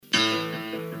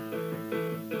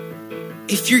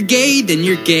If you're gay, then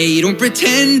you're gay. Don't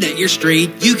pretend that you're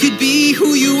straight. You could be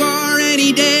who you are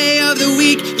any day of the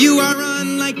week. You are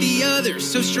unlike the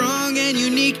others, so strong and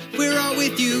unique. We're all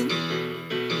with you.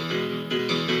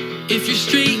 If you're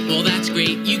straight, well, that's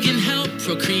great. You can help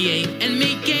procreate and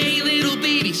make gay little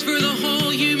babies for the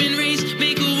whole human race.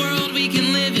 Make a world we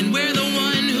can live in where the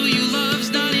one who you love's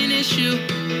not an issue.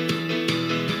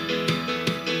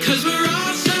 'Cause we're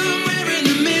all somewhere in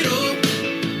the middle.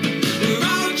 We're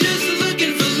all just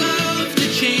looking for love to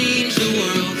change the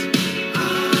world.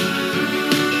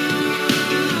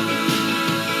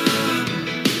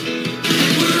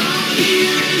 And we're all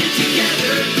here in it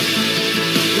together.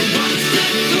 We're one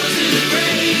step closer to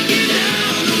breaking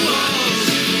down the walls.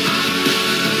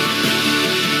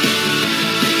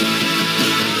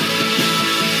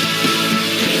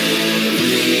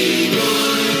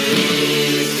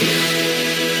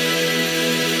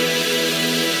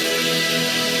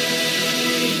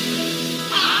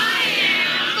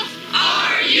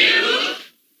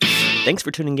 Thanks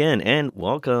for tuning in, and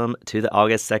welcome to the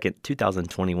August 2nd,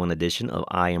 2021 edition of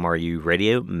IMRU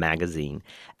Radio Magazine,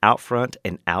 out front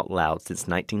and out loud since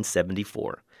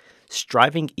 1974,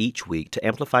 striving each week to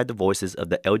amplify the voices of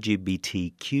the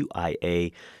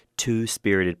LGBTQIA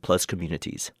two-spirited plus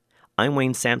communities. I'm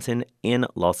Wayne Sampson in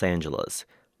Los Angeles.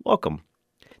 Welcome.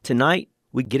 Tonight,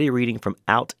 we get a reading from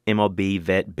out MLB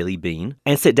vet Billy Bean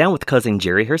and sit down with cousin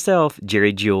Jerry herself,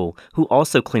 Jerry Jewell, who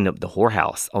also cleaned up the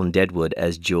whorehouse on Deadwood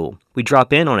as Jewel. We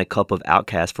drop in on a cup of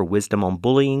Outcast for wisdom on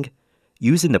bullying,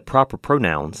 using the proper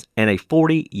pronouns, and a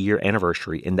 40-year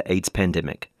anniversary in the AIDS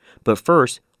pandemic. But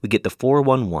first, we get the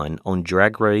 411 on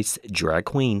Drag Race Drag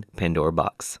Queen Pandora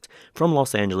Box. From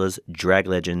Los Angeles, drag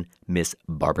legend Miss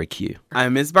Barbecue.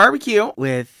 I'm Miss Barbecue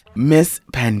with Miss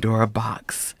Pandora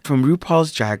Box from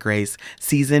RuPaul's Drag Race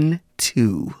Season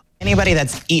 2. Anybody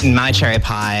that's eaten my cherry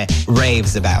pie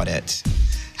raves about it.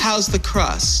 How's the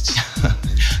crust?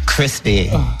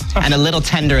 Crispy and a little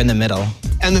tender in the middle.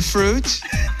 And the fruit?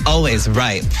 Always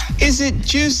ripe. Is it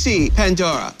juicy,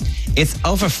 Pandora? It's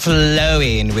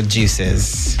overflowing with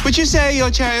juices. Would you say your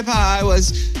cherry pie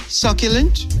was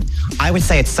succulent? I would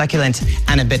say it's succulent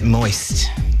and a bit moist.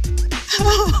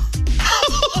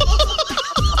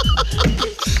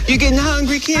 You getting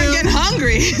hungry, Kim? I'm getting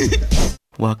hungry.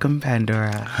 Welcome,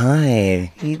 Pandora.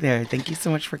 Hi. Hey there. Thank you so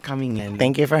much for coming in.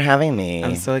 Thank you for having me.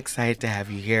 I'm so excited to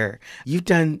have you here. You've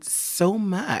done so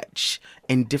much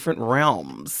in different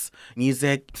realms.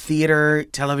 Music, theater,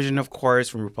 television, of course,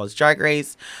 from RuPaul's Drag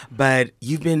Race. But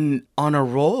you've been on a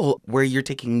roll where you're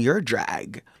taking your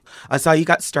drag. I saw you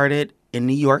got started in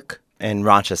New York. In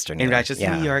Rochester, New York. In Rochester,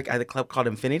 yeah. New York, at a club called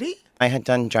Infinity. I had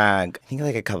done drag, I think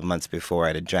like a couple months before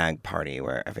at a drag party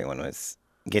where everyone was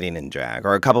getting in drag,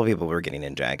 or a couple of people were getting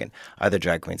in drag, and other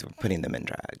drag queens were putting them in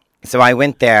drag. So I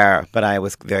went there, but I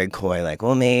was very coy, like,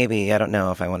 well, maybe, I don't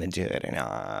know if I want to do it or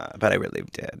not, but I really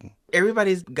did.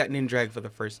 Everybody's gotten in drag for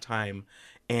the first time,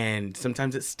 and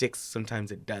sometimes it sticks,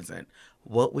 sometimes it doesn't.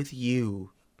 What with you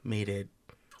made it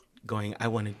going, I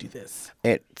want to do this?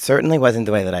 It certainly wasn't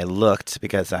the way that I looked,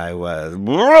 because I was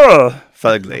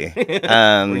fugly.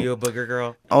 Were you a booger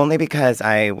girl? Only because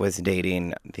I was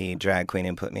dating the drag queen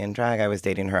who put me in drag. I was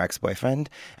dating her ex-boyfriend,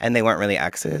 and they weren't really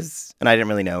exes, and I didn't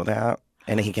really know that.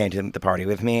 And he came to the party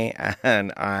with me,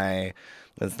 and I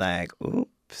was like,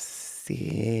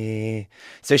 oopsie.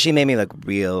 So she made me look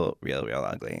real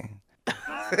ugly.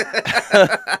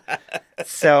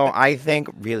 So I think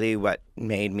really what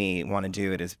made me want to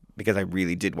do it is because I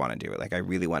really did want to do it. Like, I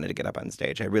really wanted to get up on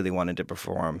stage. I really wanted to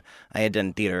perform. I had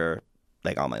done theater,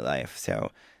 like, all my life. So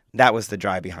that was the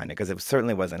drive behind it, because it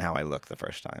certainly wasn't how I looked the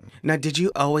first time. Now, did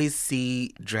you always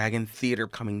see drag and theater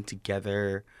coming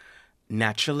together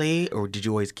naturally, or did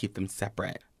you always keep them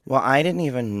separate? Well, I didn't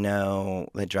even know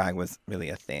that drag was really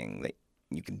a thing that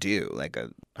you could do, like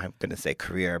I'm going to say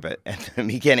career, but at the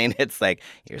beginning, it's like,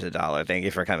 here's $1, thank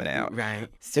you for coming out. Right.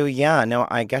 So yeah, no,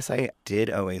 I guess I did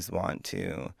always want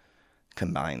to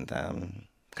combine them,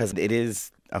 because it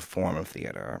is a form of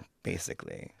theater,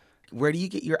 basically. Where do you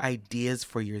get your ideas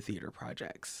for your theater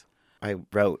projects? I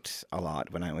wrote a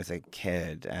lot when I was a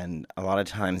kid, and a lot of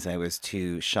times I was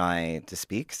too shy to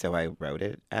speak, so I wrote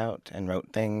it out and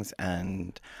wrote things.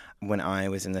 And when I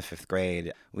was in the 5th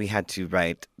grade, we had to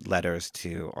write letters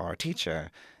to our teacher,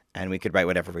 and we could write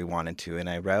whatever we wanted to. And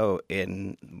I wrote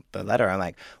in the letter, I'm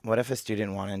like, what if a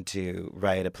student wanted to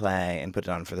write a play and put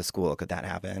it on for the school? Could that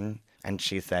happen? And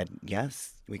she said,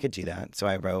 yes, we could do that. So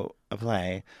I wrote a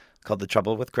play called The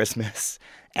Trouble with Christmas,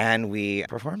 and we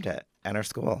performed it at our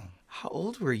school. How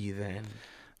old were you then?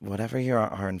 Whatever you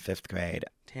are in 5th grade.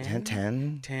 10?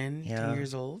 10? 10 Yeah. 10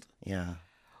 years old? Yeah.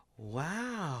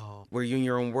 Wow. Were you in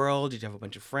your own world? Did you have a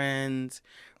bunch of friends?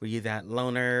 Were you that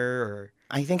loner? Or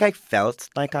I think I felt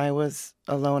like I was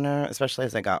a loner, especially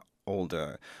as I got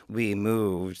older. We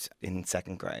moved in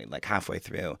second grade, like halfway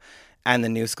through, and the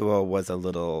new school was a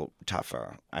little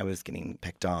tougher. I was getting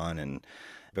picked on, and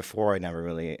before I never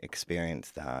really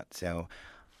experienced that. So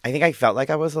I think I felt like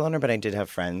I was a loner, but I did have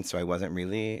friends, so I wasn't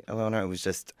really a loner. It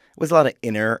was a lot of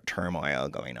inner turmoil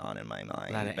going on in my mind.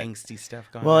 a lot of angsty stuff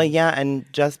going Well, on? yeah, and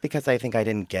just because I think I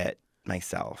didn't get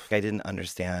myself. I didn't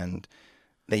understand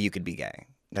that you could be gay.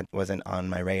 That wasn't on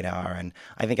my radar. And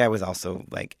I think I was also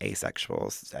like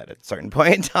asexual at a certain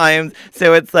point in time.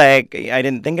 So it's like I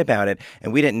didn't think about it.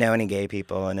 And we didn't know any gay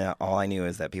people. And all I knew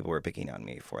is that people were picking on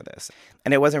me for this.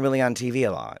 And it wasn't really on TV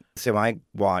a lot. So I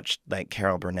watched like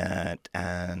Carol Burnett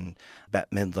and Bette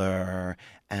Midler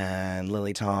and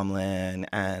Lily Tomlin.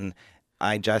 And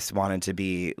I just wanted to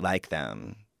be like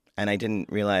them. And I didn't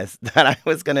realize that I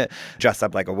was going to dress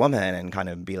up like a woman and kind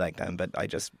of be like them. But I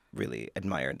just really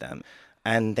admired them.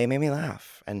 And they made me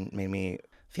laugh and made me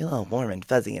feel all warm and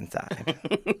fuzzy inside.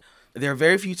 There are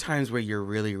very few times where you're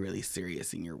really, really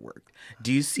serious in your work.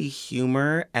 Do you see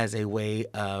humor as a way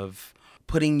of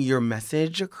putting your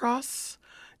message across?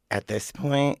 At this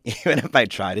point, even if I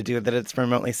try to do it that it's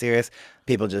remotely serious,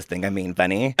 people just think I'm being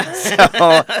funny. So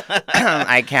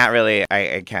I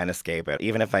can't escape it.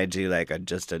 Even if I do like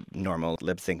just a normal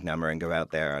lip sync number and go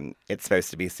out there and it's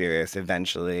supposed to be serious,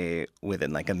 eventually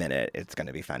within like a minute, it's going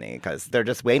to be funny because they're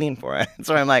just waiting for it.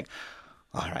 So I'm like,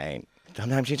 all right,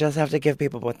 sometimes you just have to give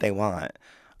people what they want.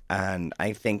 And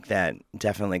I think that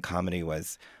definitely comedy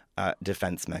was a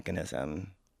defense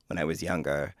mechanism when I was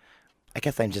younger. I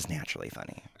guess I'm just naturally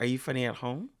funny. Are you funny at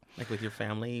home? Like with your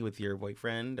family, with your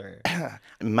boyfriend? Or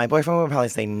My boyfriend would probably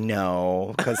say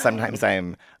no, because sometimes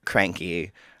I'm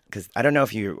cranky. Because I don't know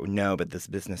if you know, but this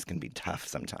business can be tough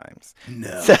sometimes.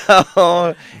 No.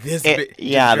 So, the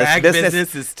drag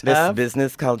business is tough? This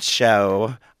business called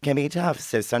show can be tough.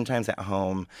 So sometimes at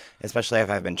home, especially if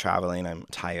I've been traveling, I'm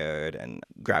tired and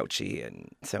grouchy. And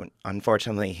so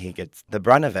unfortunately, he gets the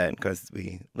brunt of it because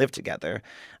we live together.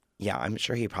 Yeah, I'm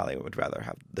sure he probably would rather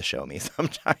have the show me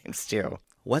sometimes, too.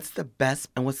 What's the best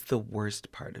and what's the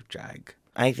worst part of drag?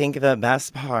 I think the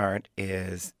best part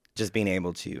is just being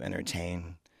able to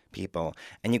entertain people.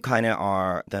 And you kind of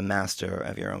are the master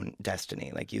of your own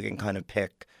destiny. Like, you can kind of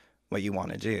pick what you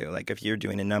want to do. Like, if you're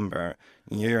doing a number,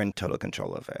 you're in total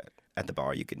control of it. At the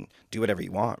bar, you can do whatever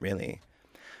you want, really.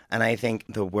 And I think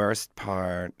the worst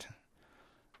part...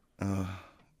 Oh,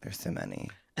 there's so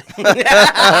many.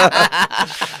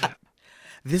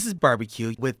 This is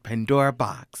Barbecue with Pandora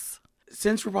Box.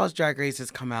 Since RuPaul's Drag Race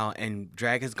has come out and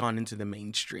drag has gone into the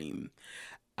mainstream,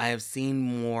 I have seen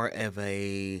more of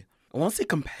I won't say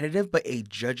competitive, but a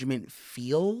judgment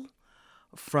feel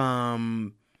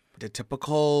from the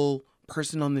typical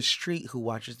person on the street who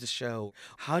watches the show.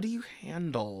 How do you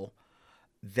handle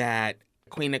that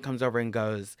queen that comes over and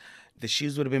goes, the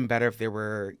shoes would have been better if they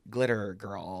were glitter,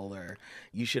 girl, or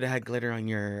you should have had glitter on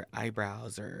your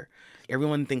eyebrows, or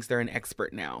everyone thinks they're an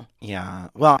expert now? Yeah.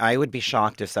 Well, I would be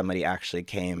shocked if somebody actually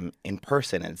came in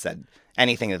person and said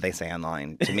anything that they say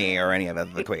online to me or any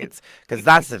of the queens. Because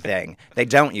that's the thing. They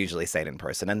don't usually say it in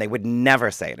person, and they would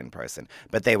never say it in person.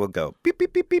 But they will go beep,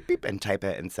 beep, beep, beep, beep, and type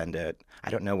it and send it. I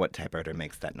don't know what typewriter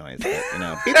makes that noise, but, you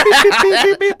know, beep, beep, beep, beep,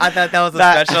 beep, beep. I thought that was a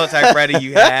special typewriter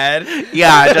you had.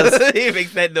 Yeah, just... It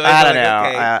makes that noise. I don't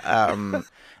like, know. Okay.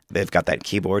 They've got that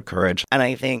keyboard courage. And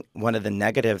I think one of the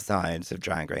negative sides of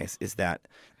Drag Race is that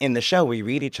in the show, we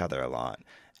read each other a lot.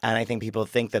 And I think people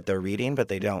think that they're reading, but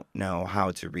they don't know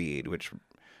how to read, which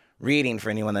reading,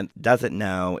 for anyone that doesn't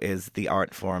know, is the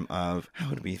art form of, how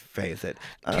would we phrase it?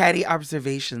 Catty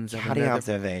observations. Catty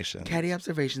observations. Catty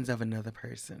observations of another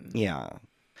person. Yeah.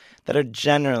 That are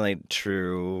generally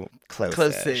true, close-ish.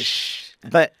 Close-ish.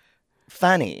 But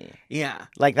funny. Yeah.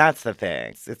 Like, that's the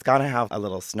thing. It's got to have a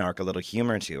little snark, a little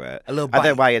humor to it. A little bite.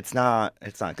 Otherwise, it's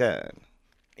not good.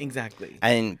 Exactly.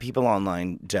 And people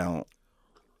online don't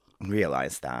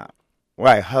realize that.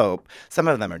 Well, I hope. Some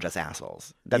of them are just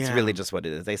assholes. That's Yeah. really just what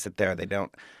it is. They sit there. They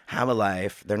don't have a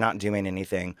life. They're not doing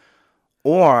anything.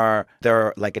 Or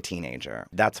they're like a teenager.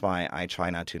 That's why I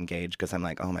try not to engage, because I'm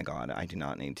like, oh my God, I do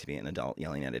not need to be an adult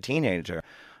yelling at a teenager.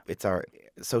 It's our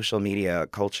social media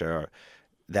culture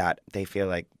that they feel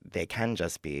like they can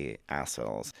just be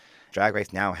assholes. Drag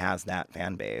Race now has that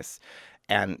fan base.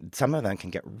 And some of them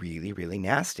can get really, really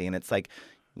nasty. And it's like,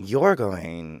 you're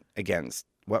going against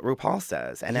what RuPaul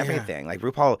says and everything. Like,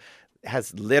 RuPaul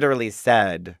has literally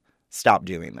said, stop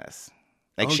doing this.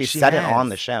 Like, she said it on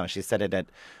the show. She said it at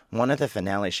one of the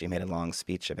finales. She made a long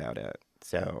speech about it.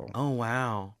 So. Oh,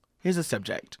 wow. Here's a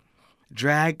subject.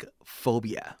 Drag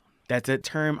phobia. That's a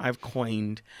term I've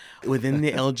coined within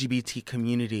the LGBT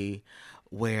community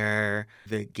where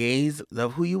the gays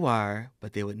love who you are,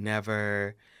 but they would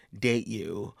never date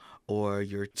you, or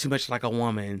you're too much like a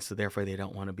woman, so therefore they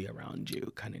don't want to be around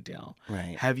you kind of deal.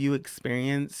 Right. Have you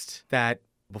experienced that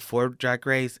before Drag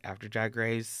Race, after Drag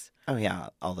Race? Oh, yeah,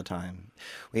 all the time.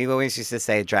 We always used to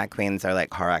say drag queens are like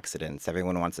car accidents.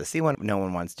 Everyone wants to see one. No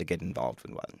one wants to get involved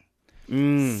with one.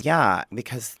 Yeah,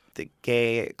 because the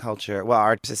gay culture, well,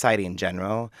 our society in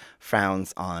general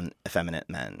frowns on effeminate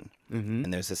men.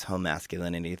 And there's this whole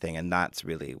masculinity thing, and that's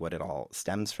really what it all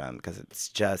stems from, because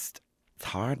it's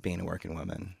hard being a working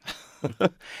woman.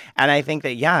 And I think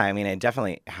that, yeah, I mean, I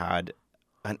definitely had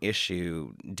an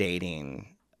issue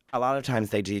dating. A lot of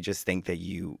times they do just think that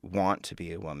you want to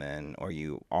be a woman, or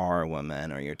you are a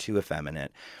woman, or you're too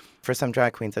effeminate. For some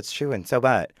drag queens, that's true, and so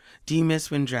what? Do you miss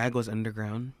when drag was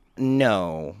underground?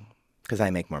 No, because I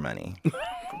make more money.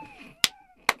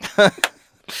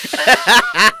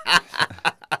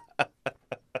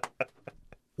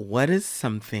 What is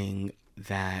something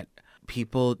that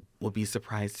people will be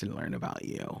surprised to learn about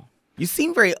you? You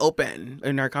seem very open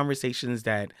in our conversations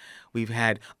that we've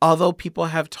had, although people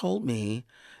have told me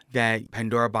that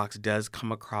Pandora Box does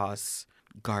come across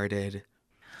guarded.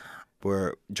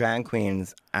 We're drag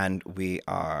queens and we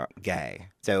are gay.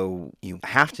 So you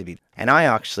have to be. And I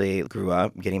actually grew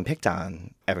up getting picked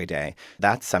on every day.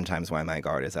 That's sometimes why my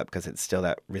guard is up, because it's still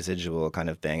that residual kind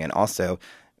of thing. And also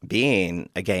being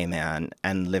a gay man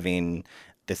and living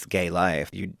this gay life,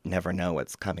 you never know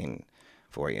what's coming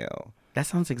for you. That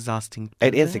sounds exhausting.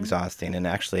 It is exhausting. And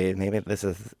actually, maybe this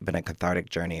has been a cathartic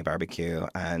journey, barbecue.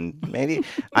 And maybe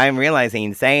I'm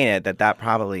realizing, saying it, that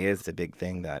probably is a big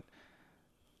thing that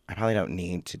I probably don't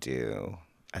need to do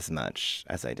as much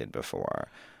as I did before.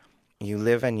 You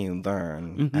live and you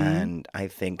learn. And I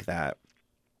think that,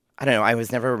 I don't know, I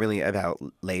was never really about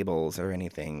labels or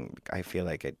anything. I feel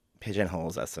like it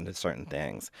pigeonholes us into certain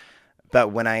things.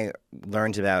 But when I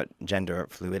learned about gender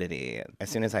fluidity, as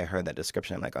soon as I heard that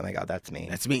description, I'm like, oh my God, that's me.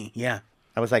 That's me, yeah.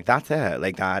 I was like, that's it.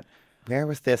 Like that. Where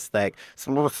was this like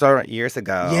some years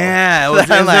ago? Yeah, it was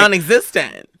like,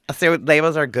 non-existent. So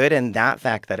labels are good in that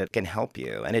fact that it can help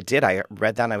you. And it did. I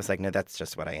read that and I was like, no, that's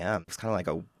just what I am. It's kind of like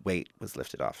a weight was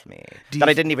lifted off me that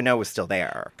I didn't even know was still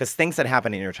there. Because things that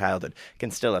happen in your childhood can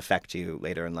still affect you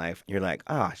later in life. You're like,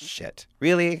 oh, shit.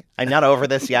 Really? I'm not over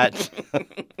this yet.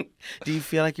 Do you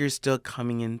feel like you're still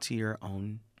coming into your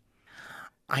own?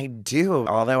 I do.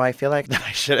 Although I feel like that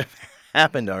I should have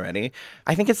happened already.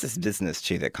 I think it's this business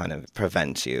too that kind of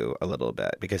prevents you a little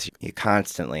bit, because you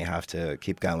constantly have to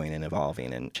keep going and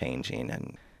evolving and changing,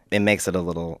 and it makes it a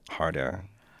little harder.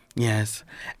 Yes,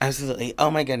 absolutely. Oh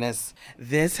my goodness.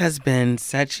 This has been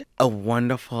such a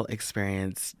wonderful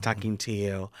experience talking to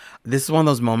you. This is one of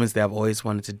those moments that I've always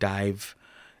wanted to dive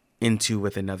into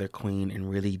with another queen and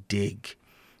really dig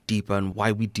deep on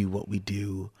why we do what we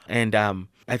do. And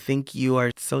I think you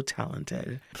are so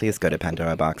talented. Please go to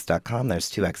PandoraBox.com. There's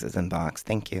 2 X's in box.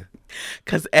 Thank you.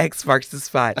 Because X marks the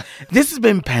spot. This has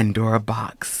been Pandora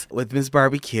Box with Miss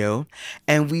Barbecue.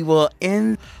 And we will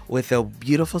end with a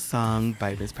beautiful song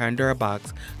by Miss Pandora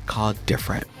Box called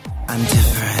Different. I'm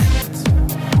different.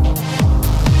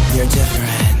 You're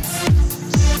different.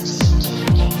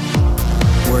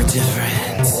 We're different.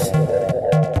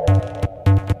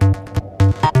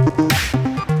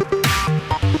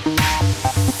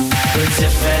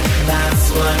 Different,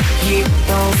 that's what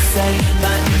people say,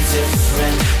 but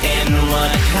different in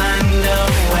what kind of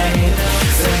way?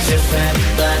 So different,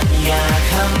 but yeah,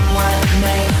 come what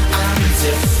may, I'm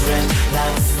different,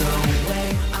 that's the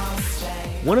way I'll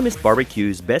stay. One of Miss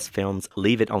Barbecue's best films,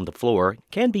 Leave It on the Floor,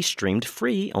 can be streamed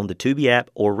free on the Tubi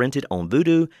app or rented on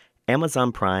Vudu,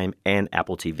 Amazon Prime, and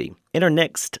Apple TV. In our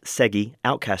next Segi,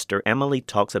 Outcaster Emily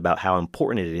talks about how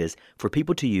important it is for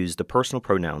people to use the personal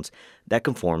pronouns that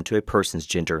conform to a person's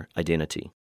gender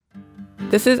identity.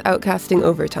 This is Outcasting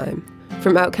Overtime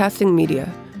from Outcasting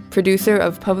Media, producer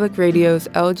of Public Radio's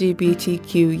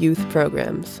LGBTQ youth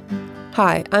programs.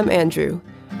 Hi, I'm Andrew,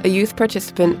 a youth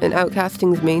participant in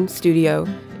Outcasting's main studio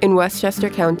in Westchester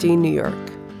County, New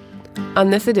York. On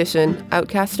this edition,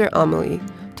 Outcaster Amelie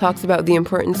talks about the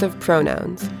importance of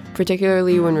pronouns,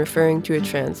 particularly when referring to a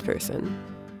trans person.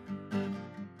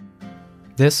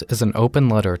 This is an open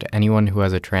letter to anyone who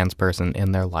has a trans person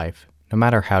in their life, no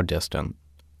matter how distant.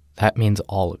 That means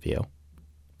all of you.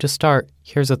 To start,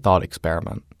 here's a thought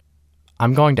experiment.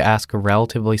 I'm going to ask a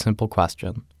relatively simple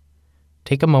question.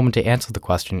 Take a moment to answer the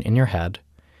question in your head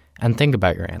and think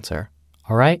about your answer,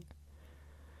 all right?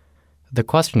 The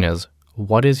question is,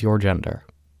 what is your gender?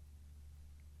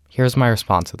 Here's my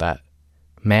response to that.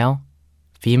 Male,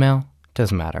 female,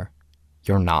 doesn't matter.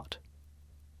 you're not.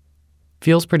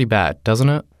 Feels pretty bad, doesn't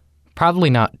it? Probably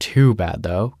not too bad,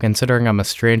 though, considering I'm a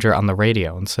stranger on the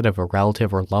radio instead of a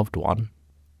relative or loved one.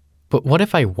 But what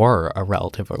if I were a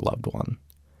relative or loved one?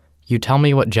 You tell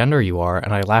me what gender you are,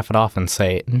 and I laugh it off and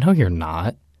say, no, you're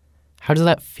not. How does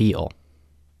that feel?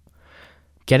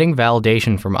 Getting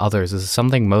validation from others is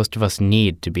something most of us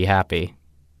need to be happy.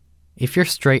 If you're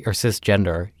straight or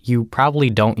cisgender, you probably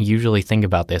don't usually think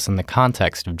about this in the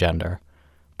context of gender,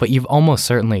 but you've almost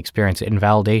certainly experienced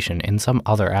invalidation in some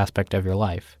other aspect of your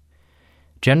life.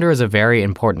 Gender is a very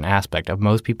important aspect of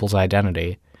most people's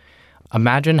identity.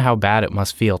 Imagine how bad it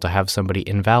must feel to have somebody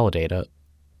invalidate it.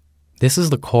 This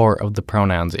is the core of the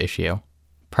pronouns issue.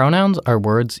 Pronouns are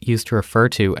words used to refer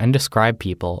to and describe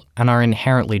people and are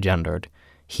inherently gendered.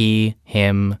 He,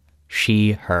 him,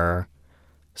 she, her.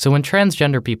 So when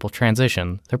transgender people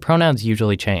transition, their pronouns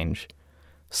usually change.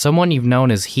 Someone you've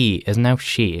known as he is now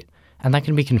she, and that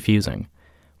can be confusing.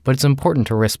 But it's important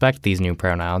to respect these new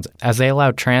pronouns as they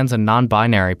allow trans and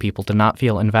non-binary people to not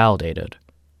feel invalidated.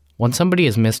 When somebody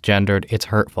is misgendered, it's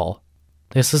hurtful.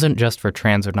 This isn't just for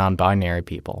trans or non-binary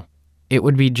people. It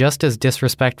would be just as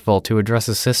disrespectful to address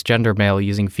a cisgender male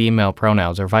using female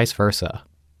pronouns or vice versa.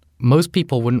 Most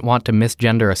people wouldn't want to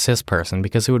misgender a cis person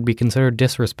because it would be considered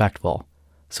disrespectful.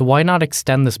 So why not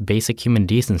extend this basic human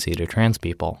decency to trans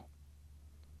people?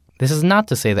 This is not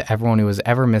to say that everyone who has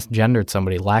ever misgendered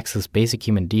somebody lacks this basic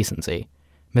human decency.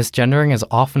 Misgendering is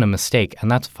often a mistake,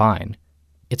 and that's fine.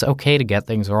 It's okay to get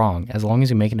things wrong, as long as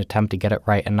you make an attempt to get it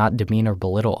right and not demean or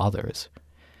belittle others.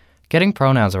 Getting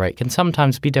pronouns right can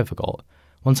sometimes be difficult.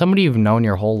 When somebody you've known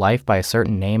your whole life by a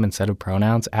certain name and set of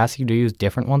pronouns asks you to use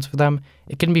different ones for them,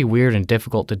 it can be weird and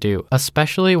difficult to do,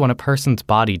 especially when a person's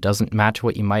body doesn't match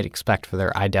what you might expect for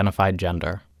their identified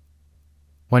gender.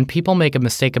 When people make a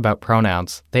mistake about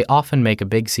pronouns, they often make a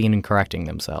big scene in correcting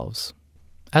themselves.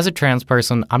 As a trans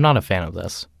person, I'm not a fan of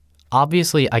this.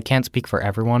 Obviously, I can't speak for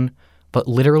everyone, but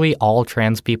literally all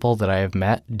trans people that I have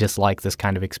met dislike this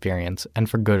kind of experience, and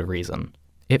for good reason.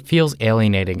 It feels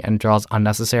alienating and draws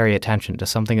unnecessary attention to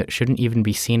something that shouldn't even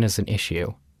be seen as an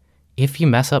issue. If you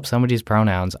mess up somebody's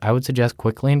pronouns, I would suggest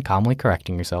quickly and calmly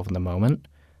correcting yourself in the moment,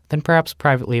 then perhaps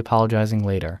privately apologizing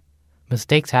later.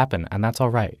 Mistakes happen, and that's all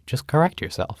right. Just correct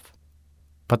yourself.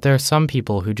 But there are some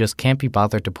people who just can't be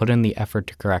bothered to put in the effort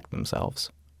to correct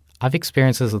themselves. I've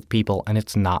experienced this with people, and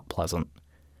it's not pleasant.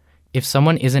 If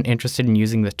someone isn't interested in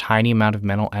using the tiny amount of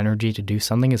mental energy to do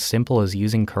something as simple as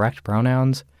using correct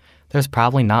pronouns, there's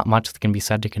probably not much that can be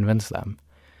said to convince them.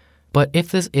 But if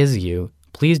this is you,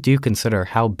 please do consider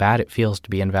how bad it feels to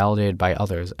be invalidated by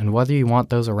others and whether you want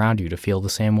those around you to feel the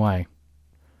same way.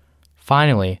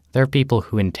 Finally, there are people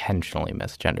who intentionally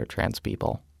misgender trans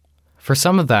people. For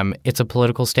some of them, it's a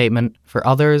political statement. For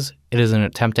others, it is an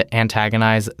attempt to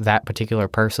antagonize that particular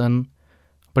person.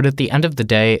 But at the end of the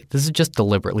day, this is just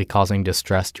deliberately causing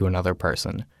distress to another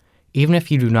person. Even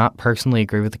if you do not personally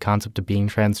agree with the concept of being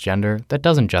transgender, that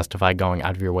doesn't justify going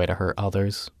out of your way to hurt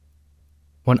others.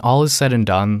 When all is said and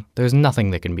done, there's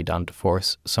nothing that can be done to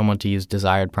force someone to use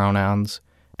desired pronouns.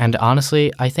 And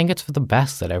honestly, I think it's for the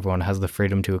best that everyone has the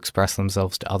freedom to express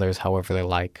themselves to others however they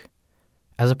like.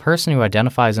 As a person who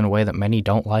identifies in a way that many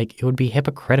don't like, it would be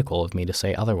hypocritical of me to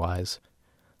say otherwise.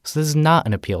 So this is not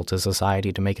an appeal to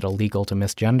society to make it illegal to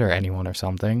misgender anyone or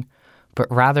something,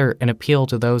 but rather an appeal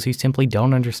to those who simply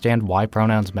don't understand why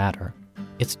pronouns matter.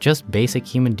 It's just basic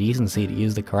human decency to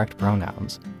use the correct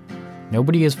pronouns.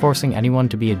 Nobody is forcing anyone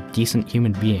to be a decent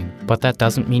human being, but that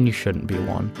doesn't mean you shouldn't be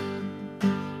one.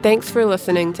 Thanks for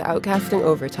listening to Outcasting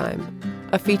Overtime,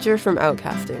 a feature from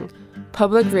Outcasting,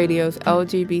 Public Radio's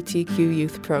LGBTQ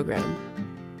youth program.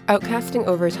 Outcasting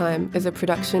Overtime is a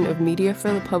production of Media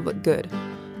for the Public Good,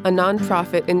 a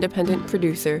nonprofit independent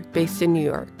producer based in New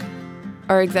York.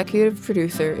 Our executive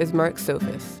producer is Mark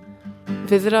Sophis.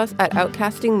 Visit us at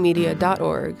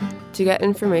outcastingmedia.org to get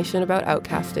information about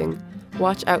Outcasting,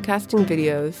 watch Outcasting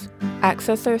videos,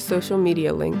 access our social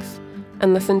media links,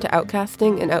 and listen to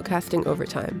Outcasting and Outcasting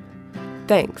Overtime.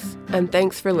 Thanks, and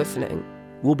thanks for listening.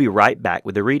 We'll be right back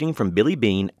with a reading from Billy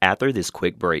Bean after this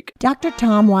quick break. Dr.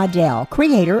 Tom Waddell,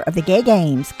 creator of the Gay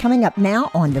Games, coming up now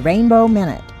on the Rainbow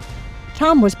Minute.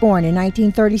 Tom was born in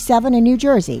 1937 in New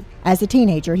Jersey. As a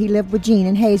teenager, he lived with Jean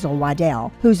and Hazel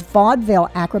Waddell, whose vaudeville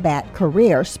acrobat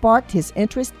career sparked his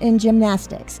interest in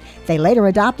gymnastics. They later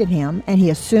adopted him, and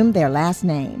he assumed their last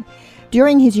name.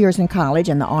 During his years in college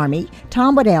and the Army,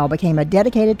 Tom Waddell became a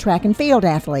dedicated track and field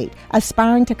athlete,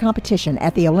 aspiring to competition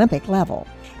at the Olympic level.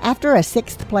 After a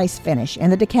sixth-place finish in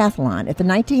the decathlon at the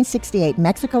 1968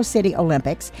 Mexico City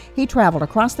Olympics, he traveled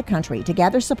across the country to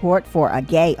gather support for a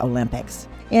gay Olympics.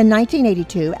 In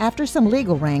 1982, after some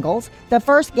legal wrangles, the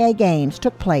first Gay Games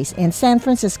took place in San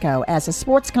Francisco as a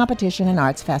sports competition and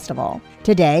arts festival.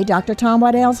 Today, Dr. Tom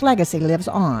Waddell's legacy lives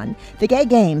on. The Gay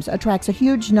Games attracts a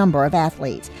huge number of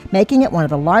athletes, making it one of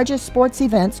the largest sports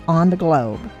events on the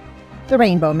globe. The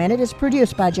Rainbow Minute is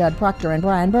produced by Judd Proctor and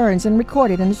Brian Burns and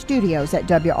recorded in the studios at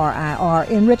WRIR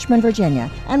in Richmond,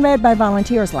 Virginia, and read by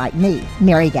volunteers like me,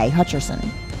 Mary Gay Hutcherson.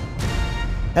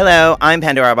 Hello, I'm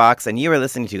Pandora Box, and you are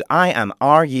listening to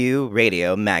IMRU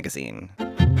Radio Magazine.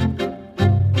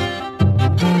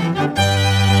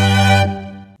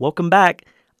 Welcome back.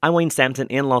 I'm Wayne Sampson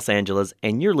in Los Angeles,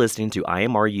 and you're listening to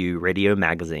IMRU Radio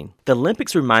Magazine. The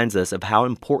Olympics reminds us of how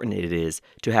important it is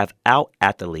to have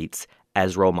out-athletes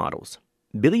as role models.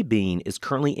 Billy Beane is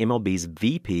currently MLB's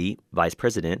VP, Vice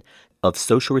President of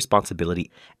Social Responsibility,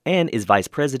 and is Vice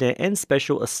President and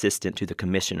Special Assistant to the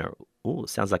Commissioner. Ooh,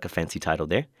 sounds like a fancy title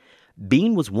there.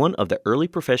 Beane was one of the early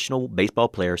professional baseball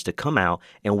players to come out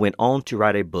and went on to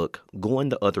write a book, Going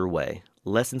the Other Way,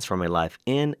 Lessons from a Life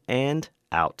in and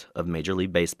Out of Major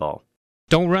League Baseball.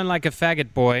 Don't run like a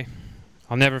faggot, boy.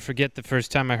 I'll never forget the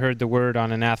first time I heard the word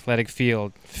on an athletic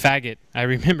field. Faggot. I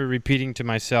remember repeating to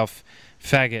myself,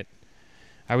 faggot.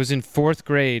 I was in 4th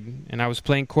grade, and I was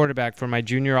playing quarterback for my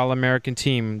junior All-American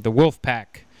team, the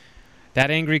Wolfpack. That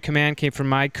angry command came from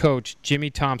my coach, Jimmy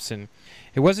Thompson.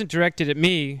 It wasn't directed at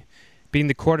me. Being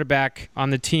the quarterback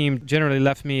on the team generally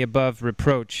left me above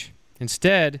reproach.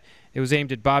 Instead, it was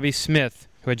aimed at Bobby Smith,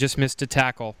 who had just missed a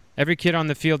tackle. Every kid on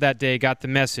the field that day got the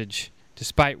message,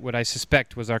 despite what I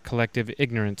suspect was our collective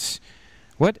ignorance.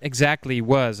 What exactly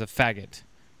was a faggot?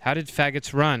 How did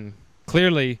faggots run?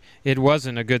 Clearly, it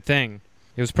wasn't a good thing.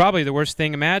 It was probably the worst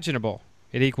thing imaginable.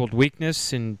 It equaled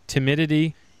weakness and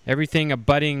timidity, everything a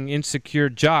budding, insecure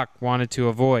jock wanted to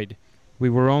avoid. We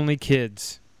were only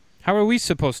kids. How are we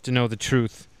supposed to know the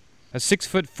truth? A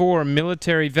 6'4"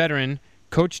 military veteran,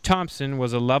 Coach Thompson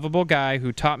was a lovable guy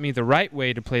who taught me the right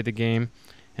way to play the game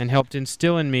and helped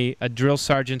instill in me a drill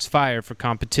sergeant's fire for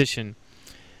competition.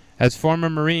 As former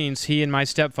Marines, he and my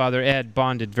stepfather, Ed,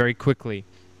 bonded very quickly.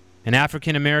 An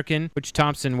African-American, Coach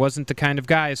Thompson wasn't the kind of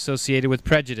guy associated with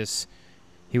prejudice.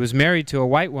 He was married to a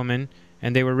white woman,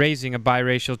 and they were raising a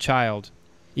biracial child.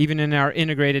 Even in our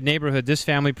integrated neighborhood, this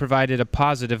family provided a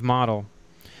positive model.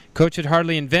 Coach had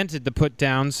hardly invented the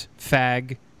put-downs,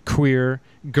 fag, queer,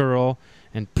 girl,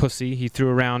 and pussy he threw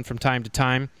around from time to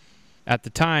time. At the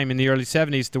time, in the early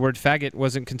 70s, the word faggot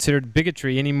wasn't considered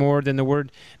bigotry any more than the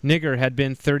word nigger had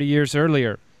been 30 years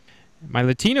earlier. My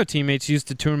Latino teammates used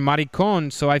the term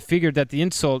maricon, so I figured that the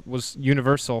insult was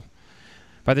universal.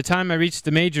 By the time I reached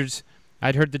the majors,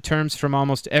 I'd heard the terms from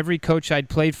almost every coach I'd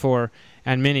played for,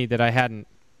 and many that I hadn't.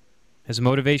 As a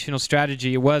motivational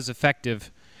strategy, it was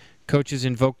effective. Coaches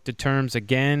invoked the terms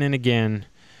again and again.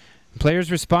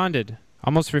 Players responded,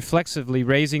 almost reflexively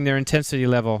raising their intensity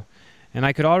level, and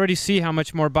I could already see how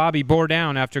much more Bobby bore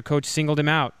down after Coach singled him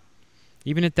out.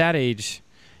 Even at that age,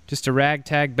 just a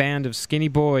ragtag band of skinny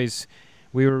boys,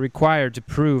 we were required to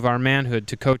prove our manhood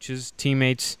to coaches,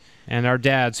 teammates, and our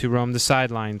dads who roamed the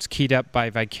sidelines, keyed up by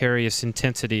vicarious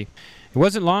intensity. It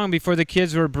wasn't long before the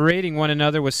kids were berating one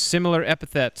another with similar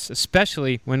epithets,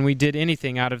 especially when we did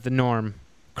anything out of the norm.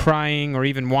 Crying or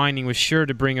even whining was sure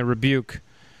to bring a rebuke.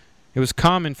 It was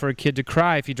common for a kid to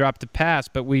cry if he dropped a pass,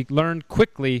 but we learned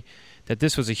quickly that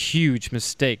this was a huge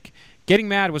mistake. Getting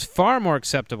mad was far more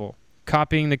acceptable.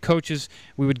 Copying the coaches,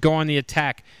 we would go on the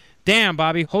attack. "Damn,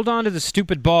 Bobby, hold on to the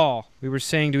stupid ball," we were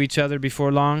saying to each other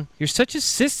before long. "You're such a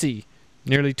sissy."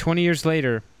 Nearly 20 years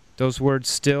later, those words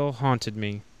still haunted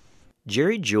me.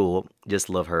 Jerry Jewell, just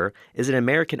love her, is an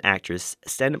American actress,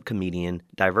 stand-up comedian,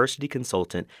 diversity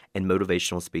consultant, and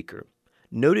motivational speaker.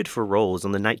 Noted for roles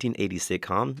on the 1980s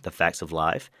sitcom The Facts of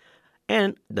Life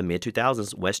and the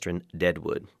mid-2000s western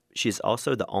Deadwood. She is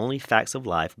also the only Facts of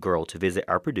Life girl to visit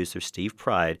our producer Steve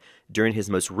Pride during his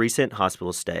most recent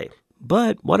hospital stay.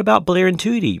 But what about Blair and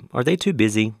Tootie? Are they too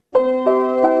busy?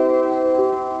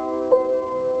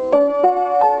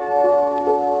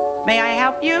 May I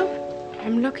help you?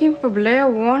 I'm looking for Blair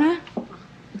Warner.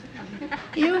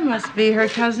 You must be her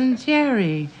cousin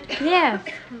Jerry. Yes.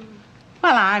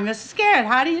 Well, I'm Mrs. Garrett.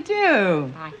 How do you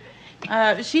do?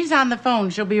 Hi. She's on the phone.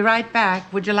 She'll be right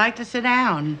back. Would you like to sit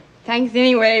down? Thanks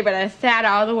anyway, but I sat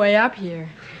all the way up here.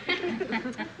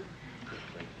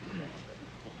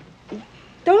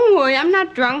 Don't worry, I'm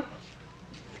not drunk.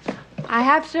 I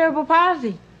have cerebral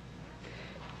palsy.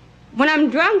 When I'm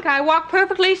drunk, I walk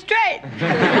perfectly straight.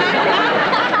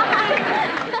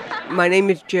 My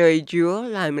name is Jerry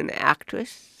Jewell. I'm an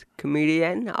actress,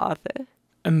 comedian, author.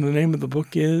 And the name of the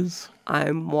book is?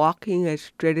 I'm Walking as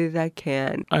Straight as I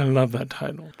Can. I love that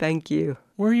title. Thank you.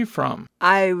 Where are you from?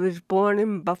 I was born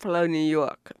in Buffalo, New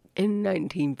York in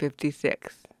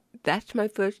 1956. That's my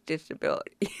first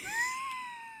disability.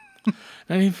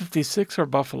 1956 or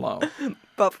Buffalo?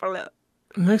 Buffalo.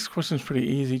 The next question is pretty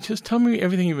easy. Just tell me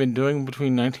everything you've been doing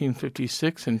between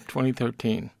 1956 and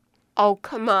 2013. Oh,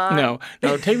 come on. No,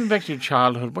 take me back to your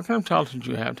childhood. What kind of childhood did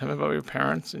you have? Tell me about your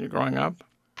parents and your growing up.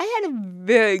 I had a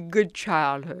very good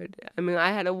childhood. I mean,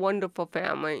 I had a wonderful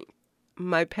family.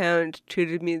 My parents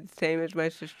treated me the same as my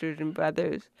sisters and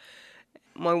brothers,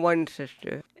 my one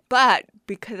sister. But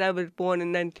because I was born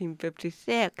in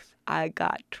 1956, I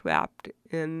got trapped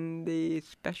in the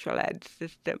special ed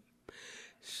system.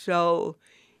 So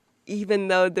even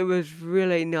though there was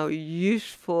really no use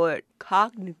for it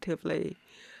cognitively,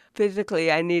 physically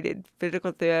I needed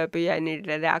physical therapy, I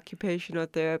needed occupational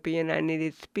therapy, and I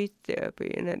needed speech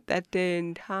therapy. And at that day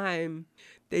and time,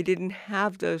 they didn't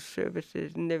have those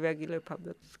services in the regular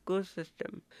public school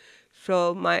system.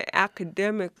 So my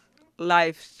academic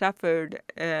life suffered,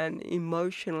 and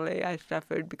emotionally I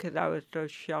suffered because I was so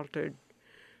sheltered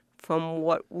from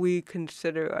what we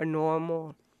consider a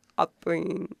normal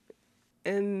upbringing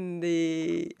in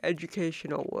the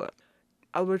educational world.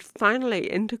 I was finally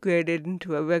integrated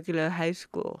into a regular high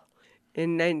school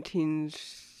in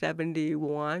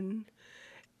 1971,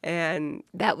 and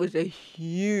that was a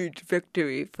huge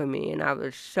victory for me, and I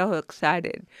was so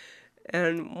excited.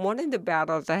 And one of the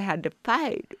battles I had to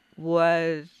fight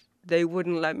was they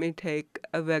wouldn't let me take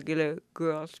a regular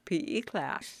girls' PE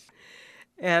class.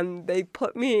 And they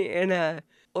put me in a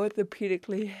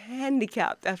orthopedically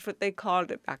handicapped, that's what they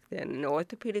called it back then, an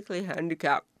orthopedically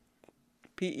handicapped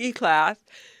PE class,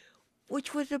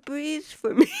 which was a breeze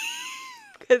for me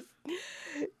because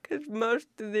most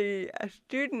of the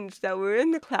students that were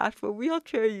in the class were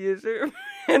wheelchair users,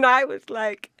 and I was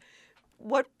like,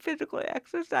 what physical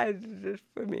exercise is this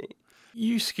for me?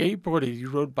 You skateboarded, you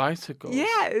rode bicycles.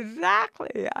 Yeah,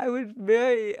 exactly. I was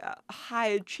very high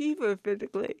achiever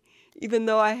physically, even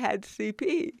though I had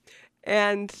CP.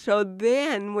 And so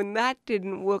then when that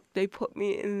didn't work, they put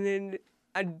me in an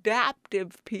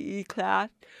adaptive PE class,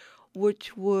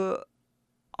 which were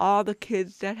all the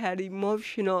kids that had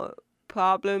emotional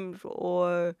problems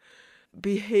or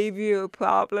behavior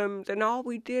problems. And all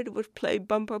we did was play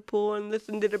bumper pool and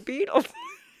listen to the Beatles.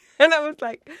 And I was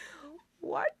like,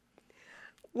 what?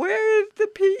 Where is the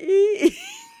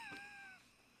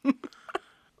PE?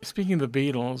 Speaking of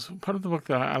the Beatles, part of the book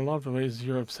that I love is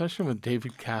your obsession with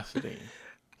David Cassidy.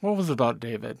 What was it about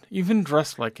David? You even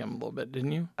dressed like him a little bit,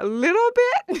 didn't you? A little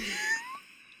bit?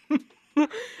 I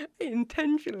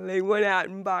intentionally went out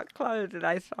and bought clothes that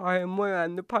I saw him wear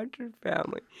on the Partridge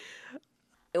Family.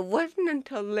 It wasn't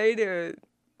until later,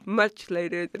 much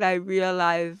later, that I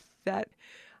realized that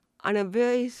on a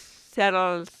very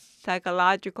settled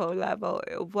psychological level,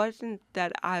 it wasn't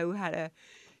that I had a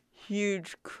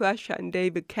huge crush on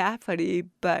David Cassidy,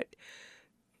 but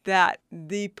that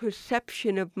the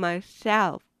perception of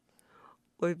myself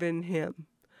was in him.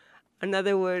 In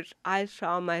other words, I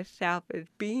saw myself as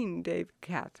being David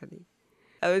Cassidy.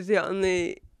 That was the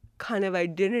only kind of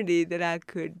identity that I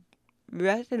could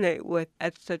resonate with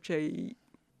at such a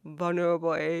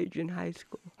vulnerable age in high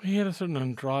school. He had a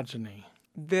certain androgyny.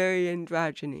 Very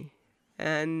androgyny.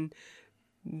 And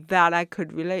that I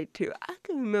could relate to. I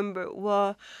can remember,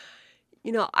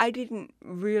 I didn't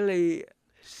really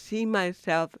see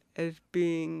myself as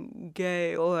being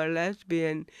gay or a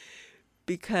lesbian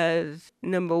because,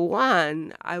 number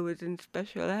one, I was in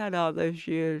special ed all those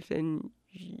years, and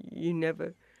you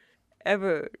never,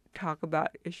 ever talk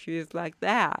about issues like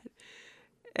that.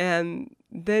 And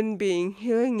then being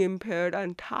hearing impaired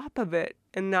on top of it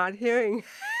and not hearing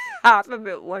half of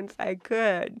it once I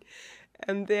could,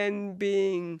 and then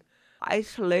being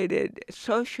isolated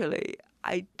socially,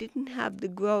 I didn't have the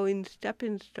growing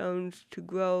stepping stones to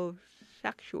grow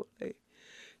sexually.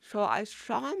 So I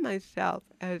saw myself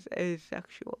as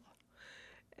asexual.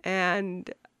 And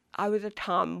I was a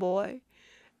tomboy.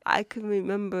 I can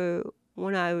remember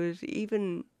when I was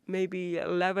even maybe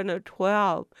 11 or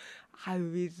 12, I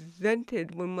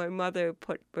resented when my mother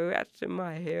put barrettes in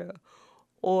my hair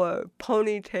or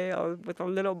ponytails with a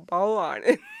little bow on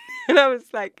it. And I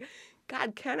was like,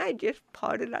 God, can't I just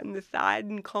part it on the side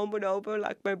and comb it over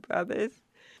like my brothers?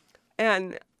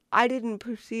 And I didn't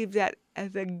perceive that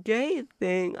as a gay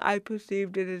thing. I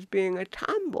perceived it as being a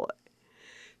tomboy.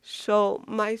 So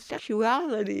my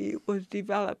sexuality was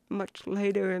developed much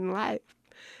later in life.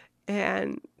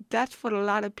 And that's what a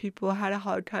lot of people had a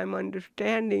hard time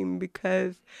understanding,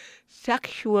 because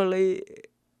sexually,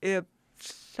 if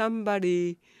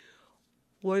somebody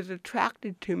was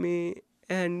attracted to me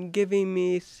and giving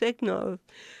me signals,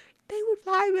 they would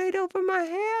fly right over my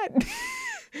head.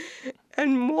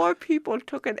 And more people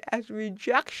took it as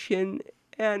rejection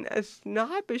and as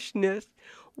snobbishness,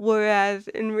 whereas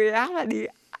in reality,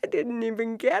 I didn't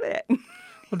even get it.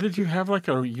 Well, did you have like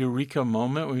a eureka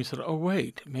moment where you said, oh,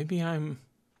 wait, maybe I'm...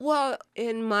 Well,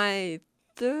 in my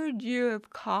 3rd year of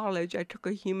college, I took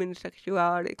a human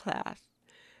sexuality class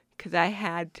because I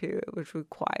had to. It was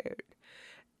required.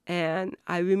 And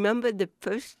I remember the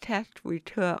first test we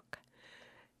took,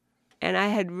 and I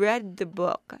had read the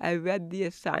book. I read the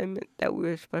assignment that we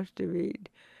were supposed to read,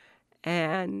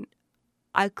 and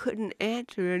I couldn't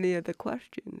answer any of the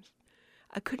questions.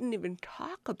 I couldn't even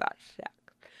talk about sex.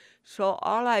 So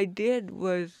all I did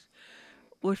was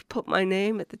put my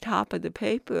name at the top of the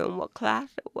paper and what class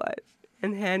it was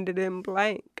and hand it in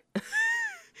blank.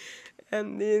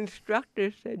 And the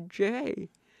instructor said, Jay,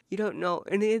 you don't know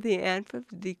any of the answers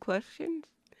to the questions?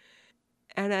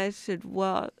 And I said,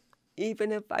 well,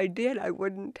 even if I did, I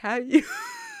wouldn't tell you.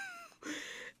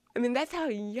 I mean, that's how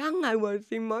young I was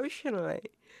emotionally.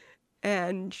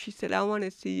 And she said, I want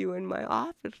to see you in my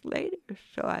office later.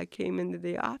 So I came into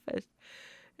the office,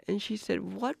 and she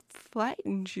said, what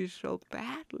frightens you so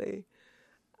badly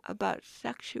about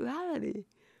sexuality?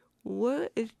 Where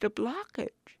is the blockage?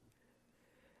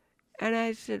 And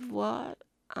I said, well,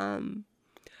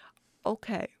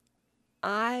 okay,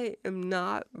 I am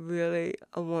not really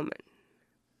a woman.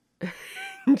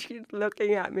 And she's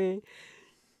looking at me,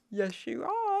 yes, you are.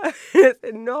 I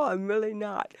said, no, I'm really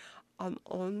not. I'm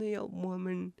only a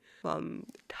woman from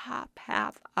the top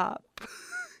half up.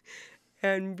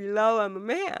 And below, I'm a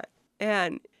man.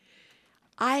 And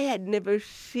I had never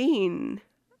seen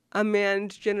a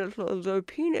man's genitals or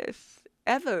penis,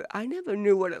 ever. I never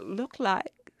knew what it looked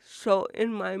like. So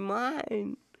in my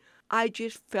mind, I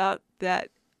just felt that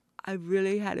I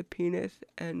really had a penis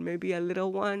and maybe a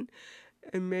little one,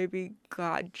 and maybe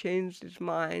God changed his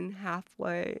mind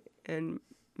halfway and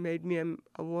made me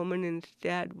a woman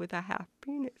instead with a half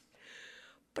penis.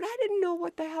 But I didn't know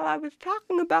what the hell I was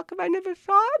talking about because I never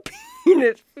saw a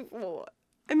penis before.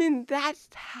 I mean, that's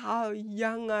how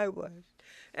young I was.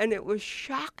 And it was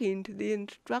shocking to the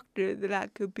instructor that I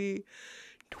could be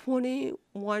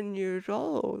 21 years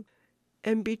old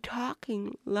and be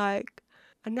talking like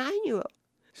a 9-year-old.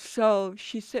 So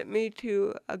she sent me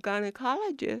to a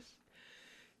gynecologist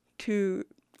to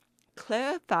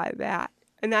clarify that.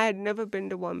 And I had never been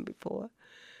to one before.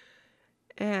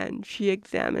 And she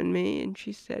examined me and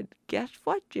she said, guess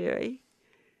what, Jerry?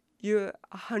 You're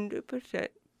 100%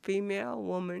 female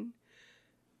woman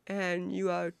and you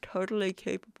are totally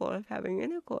capable of having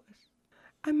intercourse.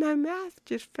 And my mouth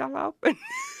just fell open.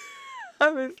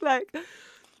 I was like,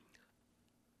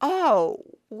 oh,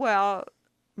 well,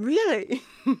 really?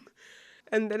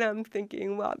 And then I'm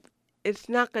thinking, well, it's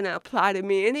not going to apply to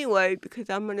me anyway because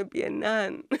I'm going to be a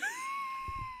nun.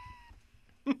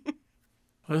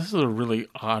 Well, this is a really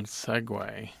odd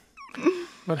segue.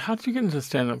 But how did you get into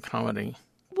stand-up comedy?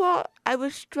 Well, I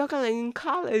was struggling in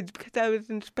college because I was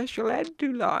in special ed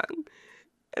too long.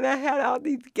 And I had all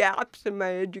these gaps in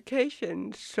my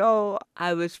education. So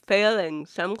I was failing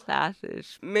some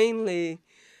classes, mainly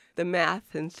the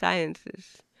math and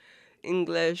sciences.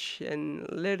 English and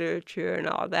literature and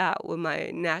all that were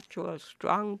my natural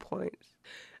strong points,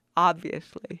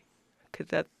 obviously, because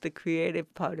that's the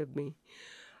creative part of me.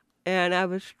 And I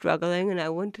was struggling, and I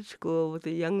went to school with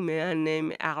a young man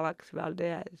named Alex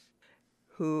Valdez,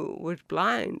 who was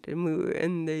blind, and we were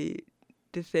in the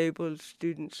Disabled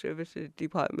Student Services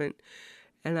Department,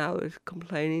 and I was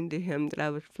complaining to him that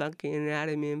I was flunking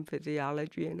anatomy and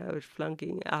physiology, and I was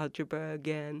flunking algebra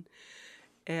again.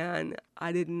 And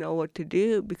I didn't know what to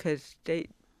do because State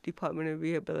Department of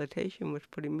Rehabilitation was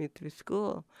putting me through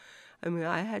school. I mean,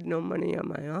 I had no money on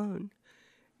my own.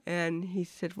 And he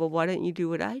said, well, why don't you do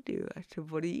what I do? I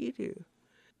said, what do you do?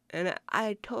 And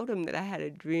I told him that I had a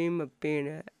dream of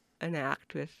being an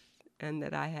actress and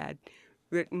that I had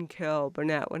written Carol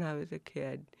Burnett when I was a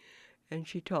kid. And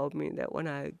she told me that when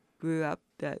I grew up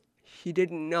that she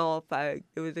didn't know if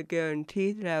it was a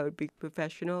guarantee that I would be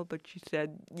professional, but she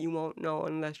said, you won't know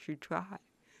unless you try.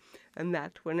 And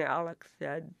that's when Alex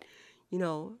said, you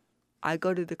know, I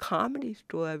go to the Comedy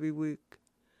Store every week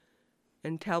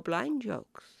and tell blind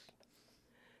jokes.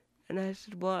 And I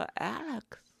said, well,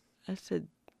 Alex, I said,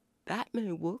 that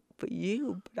may work for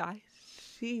you, but I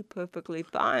see perfectly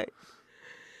fine.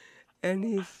 And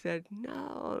he said,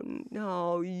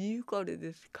 no, you go to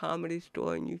this Comedy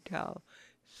Store and you tell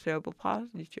cerebral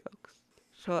palsy jokes.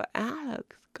 So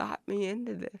Alex got me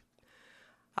into this.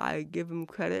 I give him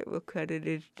credit where credit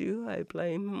is due. I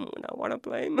blame him when I want to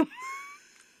blame him.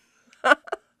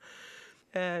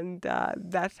 And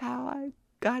that's how I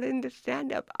got into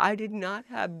stand-up. I did not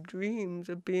have dreams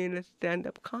of being a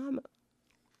stand-up comic.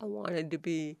 I wanted to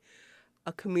be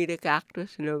a comedic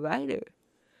actress and a writer.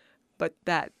 But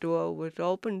that door was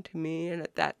open to me, and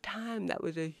at that time, that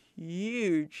was a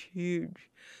huge, huge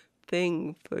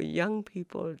thing for young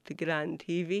people to get on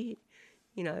TV.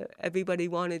 You know, everybody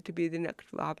wanted to be the next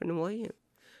Robin Williams.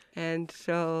 And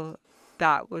so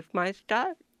that was my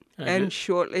start. And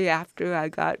shortly after, I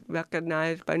got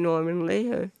recognized by Norman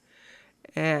Lear,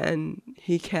 and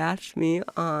he cast me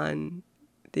on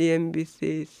the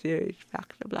NBC series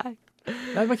Facts of Life.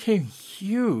 That became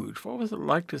huge. What was it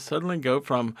like to suddenly go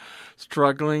from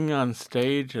struggling on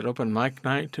stage at open mic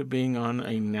night to being on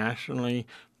a nationally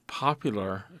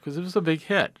popular, because it was a big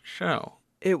hit show?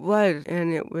 It was,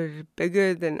 and it was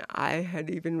bigger than I had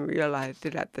even realized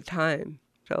it at the time.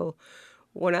 So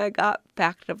when I got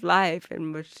Facts of Life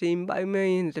and was seen by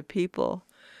millions of people,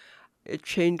 it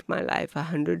changed my life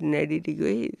 180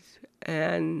 degrees.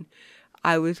 And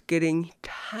I was getting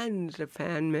tons of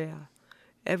fan mail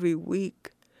every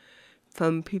week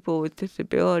from people with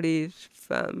disabilities,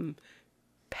 from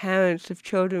parents of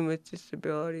children with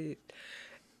disabilities.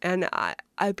 And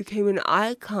I became an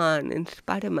icon in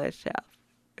spite of myself.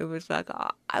 It was like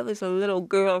I was a little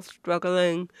girl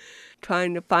struggling,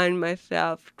 trying to find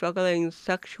myself, struggling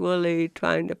sexually,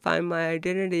 trying to find my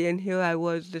identity, and here I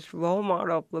was, this role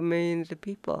model for millions of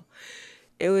people.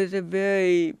 It was a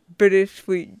very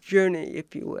bittersweet journey,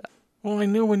 if you will. Well, I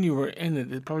know when you were in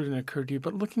it, it probably didn't occur to you,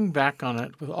 but looking back on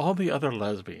it with all the other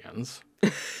lesbians,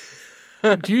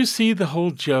 do you see the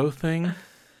whole Joe thing?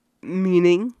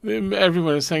 Meaning?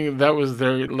 Everyone is saying that was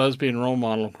their lesbian role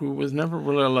model, who was never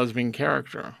really a lesbian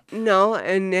character. No,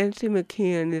 and Nancy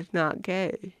McKeon is not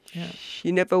gay. Yeah.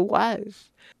 She never was.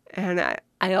 And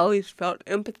I always felt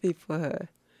empathy for her,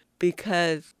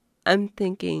 because I'm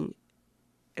thinking,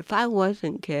 if I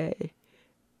wasn't gay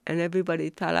and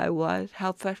everybody thought I was,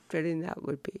 how frustrating that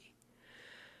would be.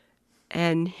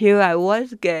 And here I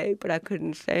was gay, but I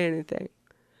couldn't say anything.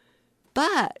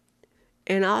 But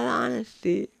in all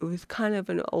honesty, it was kind of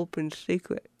an open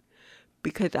secret,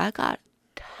 because I got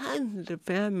tons of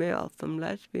fan mail from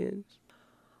lesbians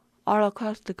all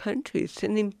across the country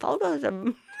sending photos of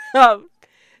themselves,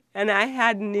 and I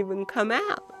hadn't even come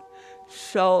out.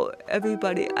 So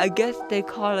everybody, I guess they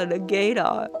call it a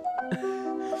gaydar.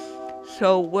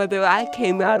 So whether I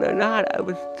came out or not, I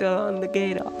was still on the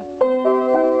gaydar.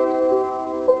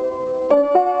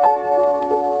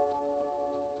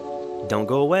 Don't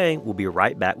go away. We'll be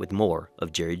right back with more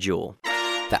of Jerry Jewell.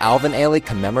 The Alvin Ailey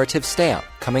commemorative stamp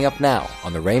coming up now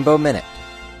on the Rainbow Minute.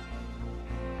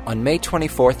 On May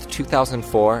 24,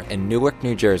 2004, in Newark,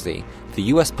 New Jersey, the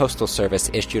U.S. Postal Service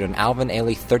issued an Alvin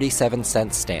Ailey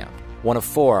 37-cent stamp, one of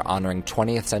 4 honoring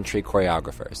 20th century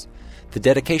choreographers. The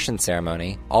dedication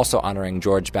ceremony, also honoring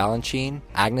George Balanchine,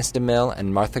 Agnes DeMille,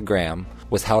 and Martha Graham,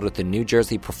 was held at the New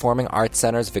Jersey Performing Arts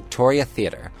Center's Victoria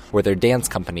Theater, where their dance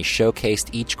company showcased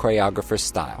each choreographer's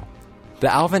style. The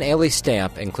Alvin Ailey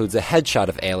stamp includes a headshot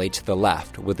of Ailey to the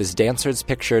left, with his dancers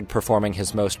pictured performing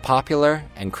his most popular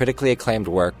and critically acclaimed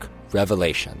work,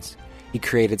 Revelations. He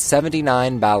created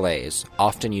 79 ballets,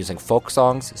 often using folk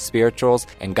songs, spirituals,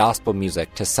 and gospel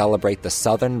music to celebrate the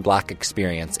Southern Black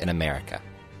experience in America.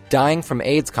 Dying from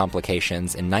AIDS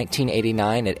complications in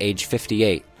 1989 at age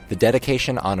 58, the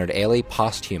dedication honored Ailey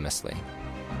posthumously.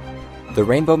 The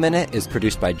Rainbow Minute is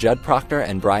produced by Judd Proctor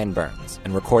and Brian Burns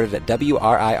and recorded at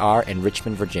WRIR in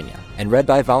Richmond, Virginia, and read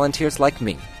by volunteers like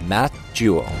me, Matt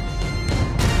Jewell.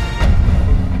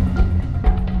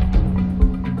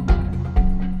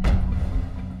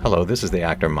 Hello, this is the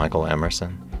actor Michael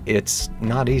Emerson. It's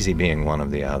not easy being one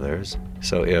of the others,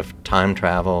 so if time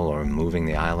travel or moving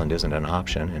the island isn't an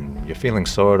option and you're feeling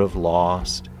sort of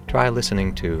lost, try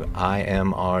listening to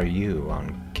IMRU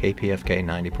on KPFK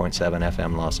 90.7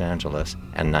 FM Los Angeles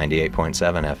and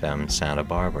 98.7 FM Santa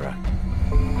Barbara.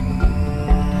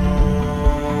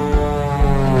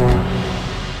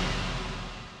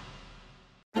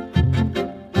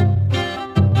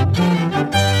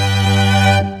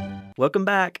 Welcome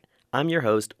back. I'm your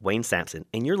host, Wayne Sampson,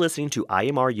 and you're listening to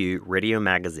IMRU Radio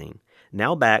Magazine.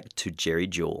 Now back to Jerry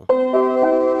Jewell.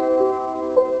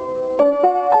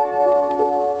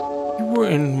 You were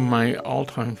in my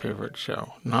all-time favorite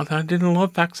show. Not that I didn't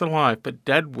love Facts of Life, but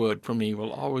Deadwood for me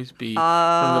will always be one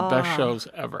of the best shows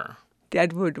ever.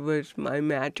 Deadwood was my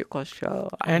magical show.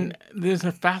 And there's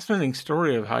a fascinating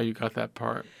story of how you got that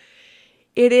part.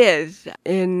 It is.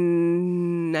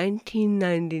 In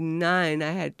 1999,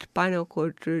 I had spinal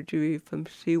cord surgery from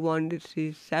C1 to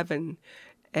C7,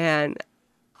 and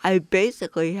I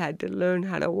basically had to learn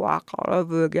how to walk all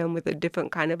over again with a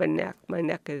different kind of a neck. My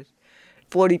neck is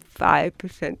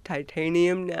 45%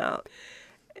 titanium now.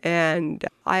 And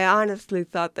I honestly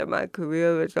thought that my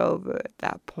career was over at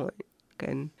that point.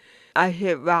 And I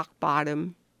hit rock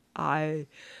bottom. I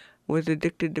was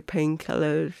addicted to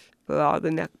painkillers for all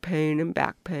the neck pain and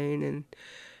back pain. And,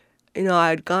 you know, I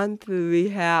had gone through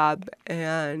rehab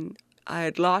and I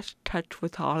had lost touch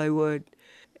with Hollywood.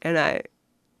 And I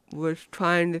was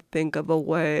trying to think of a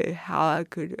way how I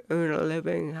could earn a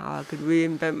living, how I could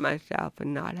reinvent myself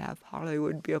and not have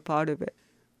Hollywood be a part of it.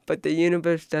 But the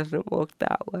universe doesn't work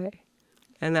that way.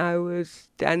 And I was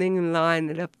standing in line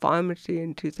at a pharmacy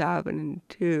in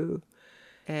 2002,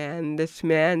 and this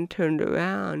man turned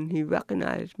around. He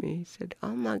recognized me. He said,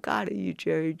 "Oh my God, are you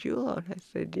Jerry Jewell?" And I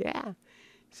said, "Yeah."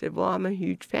 He said, "Well, I'm a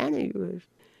huge fan of yours."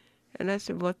 And I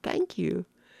said, "Well, thank you."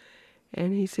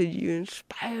 And he said, "You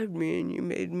inspired me and you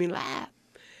made me laugh."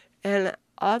 And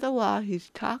all the while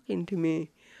he's talking to me,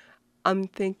 I'm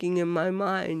thinking in my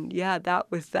mind, yeah,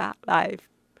 that was that life.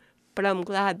 But I'm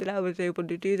glad that I was able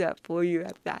to do that for you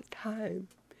at that time.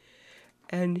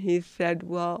 And he said,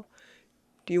 "Well,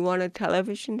 do you want a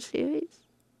television series?"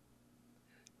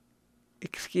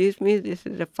 "Excuse me, this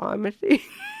is a pharmacy?"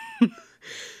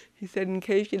 He said, "In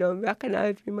case you don't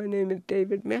recognize me, my name is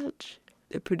David Milch,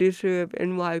 the producer of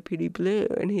NYPD Blue."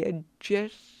 And he had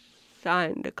just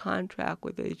signed a contract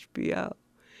with HBO.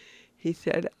 He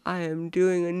said, "I am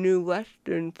doing a new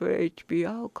Western for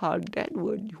HBO called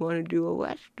Deadwood. You want to do a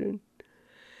Western?"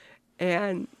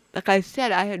 And like I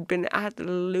said, I had been out of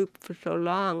the loop for so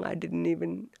long, I didn't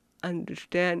even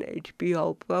understand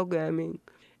HBO programming.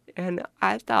 And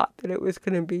I thought that it was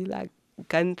going to be like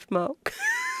Gunsmoke.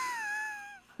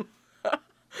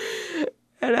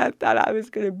 And I thought I was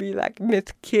going to be like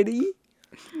Miss Kitty.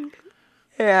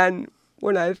 And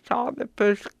when I saw the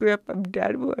first script of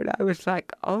Deadwood, I was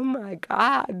like, oh my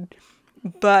God.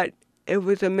 But it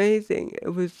was amazing. It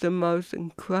was the most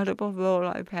incredible role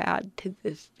I've had to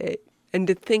this day. And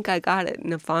to think I got it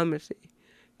in a pharmacy,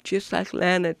 just like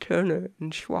Lana Turner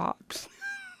and Schwab's.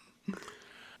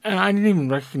 And I didn't even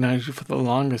recognize you for the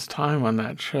longest time on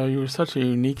that show. You were such a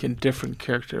unique and different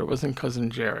character. It wasn't Cousin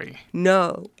Jerry.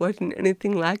 No, wasn't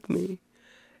anything like me.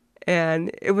 And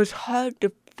it was hard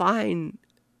to find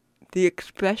the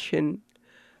expression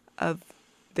of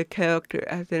the character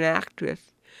as an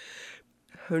actress.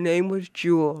 Her name was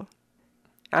Jewel.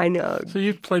 I know. So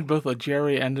you've played both a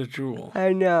Jerry and a Jewel.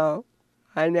 I know.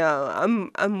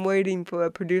 I'm waiting for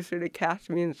a producer to cast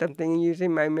me in something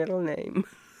using my middle name.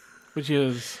 Which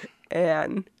is?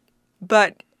 Anne.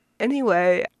 But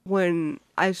anyway, when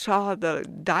I saw the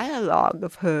dialogue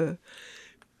of her,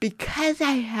 because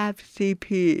I have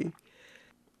CP,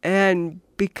 and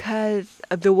because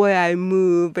of the way I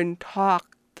move and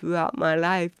talk throughout my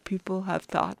life, people have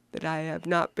thought that I have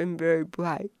not been very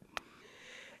bright.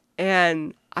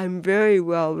 And I'm very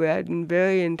well-read and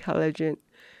very intelligent,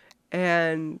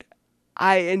 and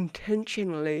I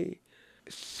intentionally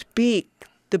speak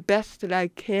the best that I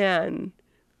can,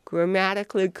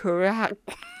 grammatically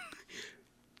correct,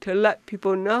 to let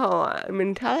people know I'm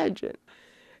intelligent.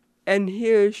 And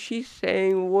here she's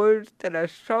saying words that are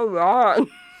so wrong.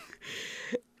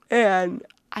 And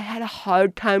I had a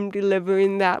hard time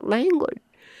delivering that language.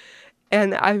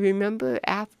 And I remember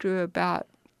after about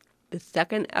the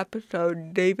second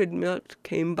episode, David Milch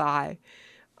came by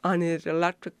on his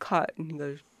electric cart, and he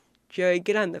goes, "Jerry,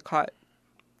 get on the cart.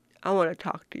 I want to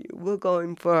talk to you. We're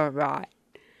going for a ride."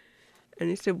 And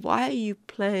he said, "Why are you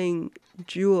playing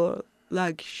Jewel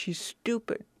like she's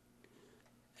stupid?"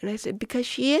 And I said, "Because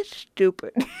she is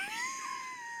stupid."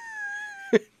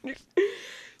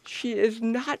 She is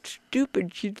not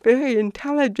stupid. She's very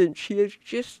intelligent. She is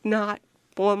just not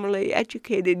formally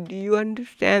educated. Do you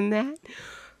understand that?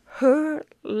 Her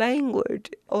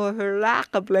language, or her lack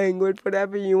of language,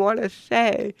 whatever you want to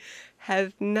say,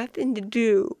 has nothing to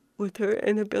do with her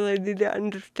inability to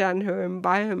understand her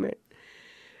environment.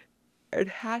 It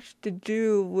has to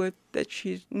do with that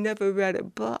she's never read a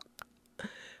book.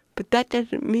 But that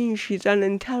doesn't mean she's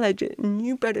unintelligent, and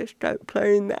you better start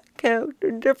playing that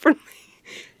character differently.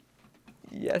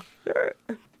 Yes, sir.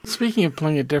 Speaking of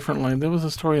playing it differently, there was a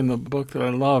story in the book that I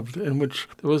loved in which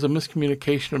there was a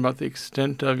miscommunication about the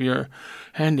extent of your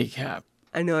handicap.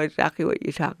 I know exactly what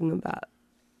you're talking about.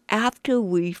 After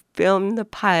we filmed the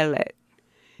pilot,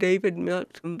 David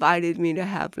Milch invited me to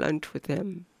have lunch with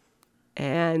him.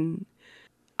 And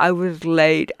I was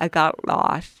late. I got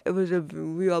lost. It was a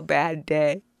real bad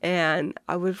day. And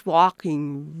I was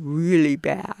walking really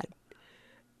bad.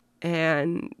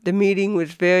 And the meeting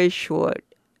was very short.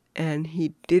 And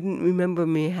he didn't remember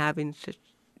me having such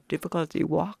difficulty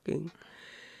walking.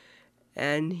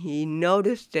 And he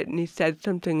noticed it and he said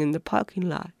something in the parking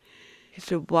lot. He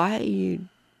said, "Why are you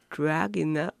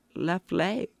dragging that left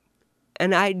leg?"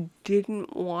 And I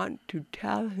didn't want to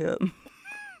tell him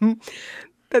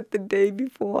that the day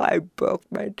before I broke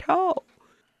my toe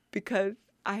because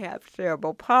I have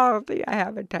cerebral palsy, I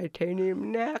have a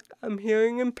titanium neck, I'm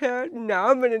hearing impaired, and now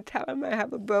I'm going to tell him I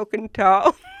have a broken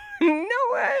toe. No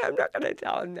way, I'm not going to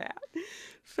tell him that.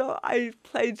 So I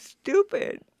played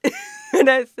stupid. And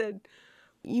I said,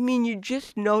 "You mean you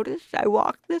just noticed I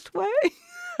walk this way?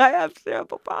 I have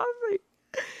cerebral palsy."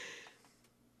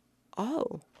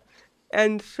 Oh.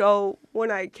 And so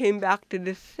when I came back to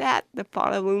the set the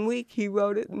following week, he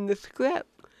wrote it in the script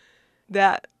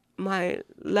that my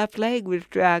left leg was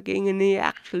dragging, and he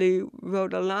actually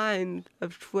wrote a line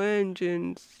of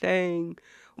Swearingen saying,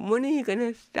 "When are you going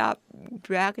to stop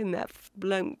dragging that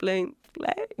blank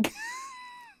leg?"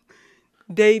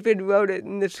 David wrote it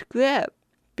in the script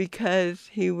because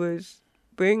he was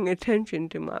bringing attention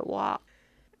to my walk.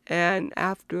 And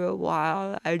after a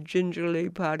while, I gingerly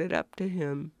brought it up to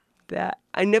him that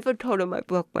I never told him I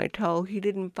broke my toe. He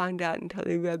didn't find out until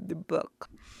he read the book.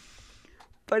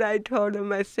 But I told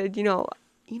him, I said, you know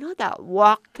that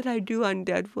walk that I do on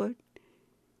Deadwood?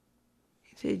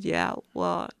 He said, "Yeah,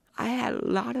 well, I had a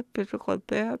lot of physical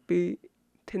therapy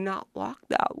to not walk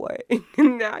that way.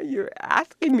 And now you're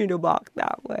asking me to walk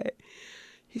that way."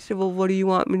 He said, "Well, what do you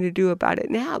want me to do about it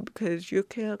now? Because your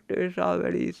character is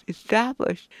already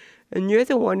established, and you're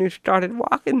the one who started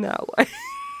walking that way."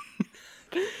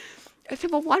 I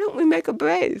said, "Well, why don't we make a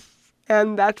brace?"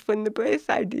 And that's when the brace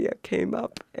idea came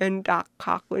up, and Doc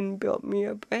Cochran built me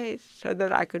a brace so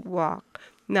that I could walk.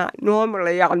 Not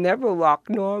normally, I'll never walk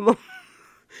normal,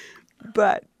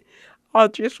 but I'll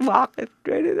just walk as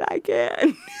straight as I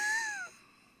can.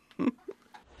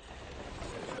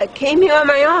 I came here on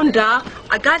my own, Doc.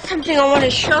 I got something I want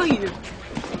to show you.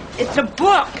 It's a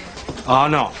book. Oh,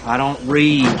 no, I don't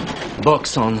read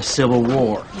books on the Civil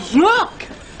War. Look!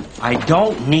 I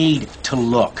don't need to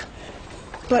look.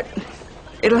 But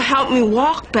it'll help me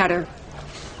walk better.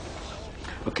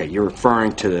 Okay, you're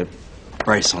referring to the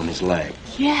brace on his leg.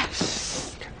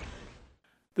 Yes.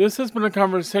 This has been a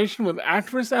conversation with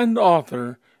actress and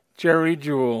author Geri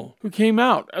Jewell, who came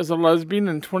out as a lesbian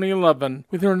in 2011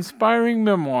 with her inspiring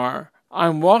memoir,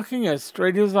 I'm Walking as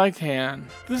Straight as I Can.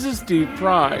 This is Steve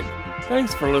Pride.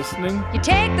 Thanks for listening. You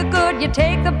take the good, you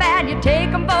take the bad, you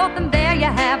take them both, and there you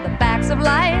have the facts of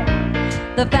life.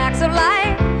 The facts of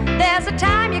life. There's a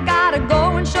time you gotta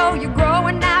go and show you grow,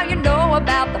 and now you know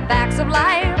about the facts of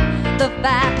life. The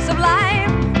facts of life.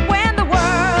 When the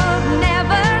world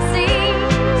never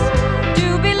seems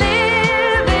to be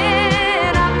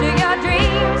living up to your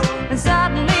dreams, and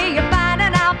suddenly you're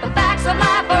finding out the facts of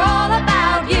life are all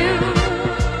about you.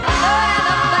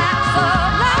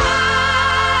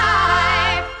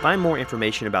 Find more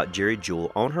information about Geri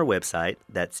Jewell on her website.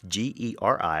 That's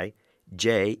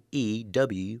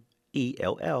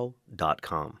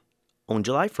GeriJewell.com. On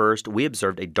July 1st, we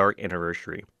observed a dark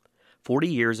anniversary. 40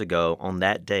 years ago, on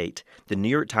that date, the New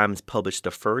York Times published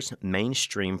the first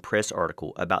mainstream press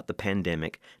article about the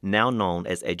pandemic, now known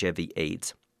as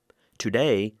HIV/AIDS.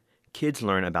 Today, kids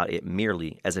learn about it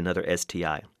merely as another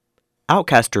STI.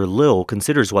 Outcaster Lil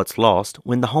considers what's lost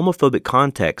when the homophobic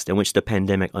context in which the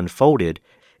pandemic unfolded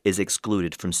is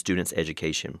excluded from students'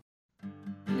 education.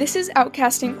 This is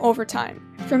Outcasting Overtime,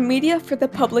 from Media for the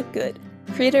Public Good,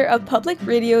 creator of Public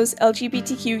Radio's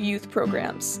LGBTQ youth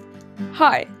programs.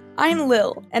 Hi, I'm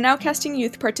Lil, an Outcasting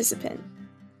youth participant.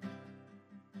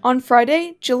 On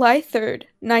Friday, July 3rd,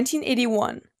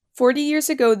 1981, 40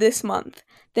 years ago this month,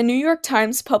 the New York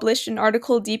Times published an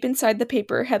article deep inside the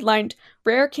paper headlined,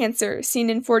 "Rare Cancer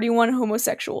Seen in 41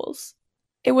 Homosexuals."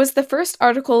 It was the first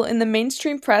article in the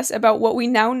mainstream press about what we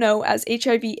now know as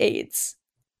HIV/AIDS.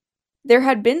 There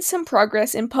had been some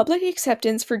progress in public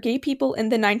acceptance for gay people in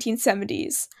the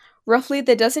 1970s, roughly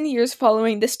the dozen years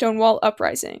following the Stonewall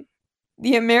Uprising.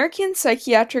 The American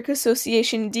Psychiatric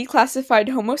Association declassified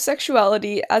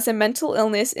homosexuality as a mental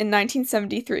illness in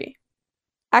 1973.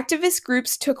 Activist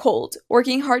groups took hold,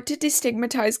 working hard to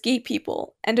destigmatize gay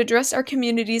people and address our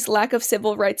community's lack of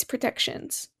civil rights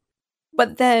protections.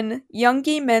 But then, young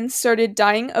gay men started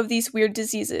dying of these weird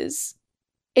diseases.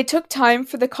 It took time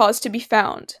for the cause to be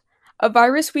found, a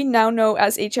virus we now know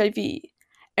as HIV,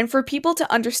 and for people to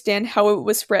understand how it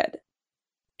was spread.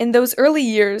 In those early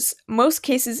years, most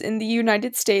cases in the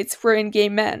United States were in gay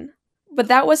men, but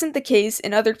that wasn't the case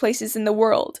in other places in the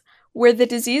world, where the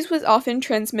disease was often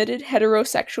transmitted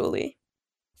heterosexually.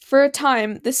 For a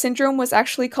time, the syndrome was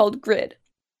actually called GRID,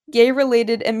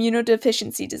 gay-related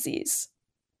immunodeficiency disease.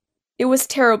 It was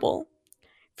terrible.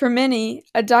 For many,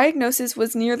 a diagnosis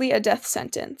was nearly a death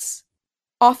sentence.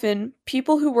 Often,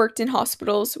 people who worked in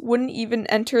hospitals wouldn't even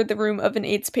enter the room of an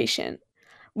AIDS patient,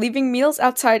 leaving meals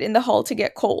outside in the hall to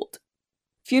get cold.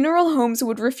 Funeral homes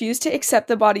would refuse to accept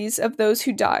the bodies of those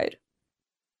who died.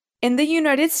 In the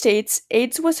United States,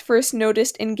 AIDS was first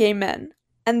noticed in gay men,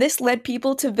 and this led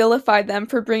people to vilify them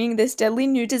for bringing this deadly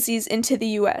new disease into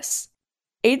the US.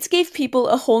 AIDS gave people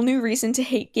a whole new reason to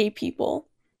hate gay people,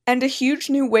 and a huge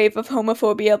new wave of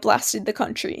homophobia blasted the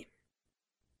country.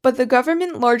 But the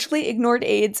government largely ignored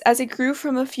AIDS as it grew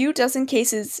from a few dozen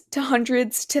cases to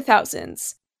hundreds to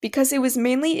thousands, because it was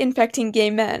mainly infecting gay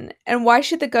men, and why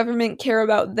should the government care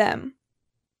about them?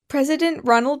 President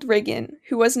Ronald Reagan,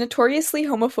 who was notoriously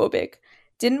homophobic,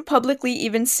 didn't publicly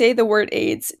even say the word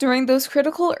AIDS during those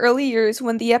critical early years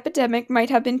when the epidemic might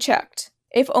have been checked,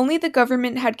 if only the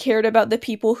government had cared about the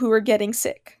people who were getting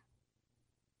sick.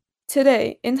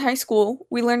 Today, in high school,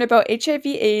 we learn about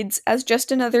HIV/AIDS as just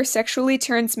another sexually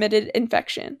transmitted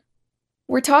infection.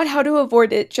 We're taught how to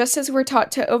avoid it just as we're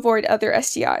taught to avoid other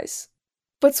STIs.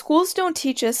 But schools don't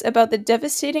teach us about the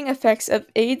devastating effects of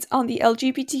AIDS on the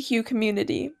LGBTQ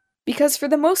community, because for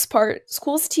the most part,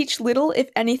 schools teach little if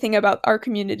anything about our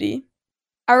community.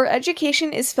 Our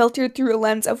education is filtered through a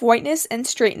lens of whiteness and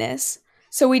straightness,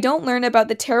 so we don't learn about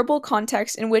the terrible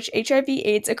context in which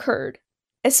HIV/AIDS occurred,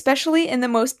 especially in the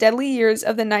most deadly years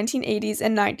of the 1980s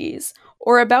and 90s,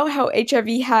 or about how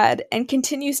HIV had and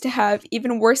continues to have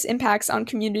even worse impacts on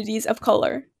communities of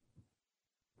color.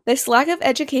 This lack of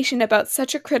education about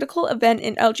such a critical event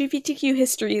in LGBTQ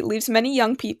history leaves many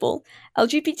young people,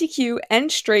 LGBTQ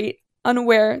and straight,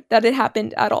 unaware that it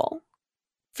happened at all.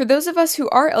 For those of us who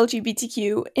are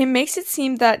LGBTQ, it makes it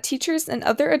seem that teachers and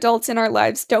other adults in our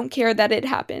lives don't care that it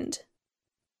happened.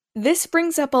 This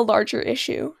brings up a larger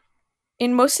issue.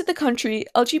 In most of the country,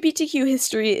 LGBTQ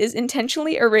history is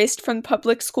intentionally erased from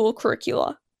public school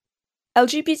curricula.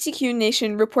 LGBTQ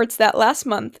Nation reports that last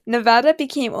month, Nevada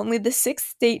became only the 6th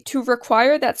state to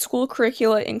require that school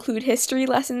curricula include history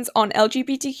lessons on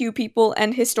LGBTQ people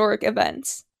and historic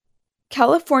events.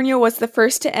 California was the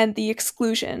first to end the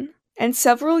exclusion, and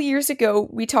several years ago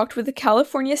we talked with the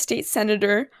California State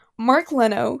Senator, Mark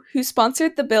Leno, who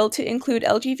sponsored the bill to include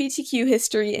LGBTQ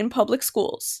history in public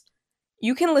schools.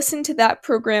 You can listen to that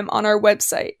program on our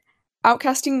website,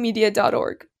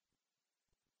 outcastingmedia.org.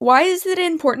 Why is it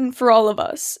important for all of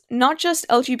us, not just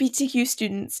LGBTQ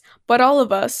students, but all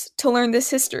of us, to learn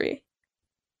this history?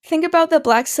 Think about the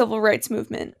Black Civil Rights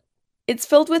Movement. It's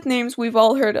filled with names we've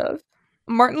all heard of: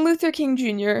 Martin Luther King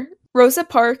Jr., Rosa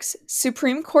Parks,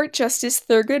 Supreme Court Justice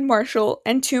Thurgood Marshall,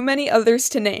 and too many others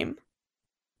to name.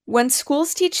 When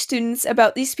schools teach students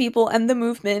about these people and the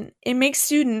movement, it makes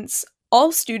students,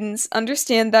 all students,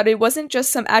 understand that it wasn't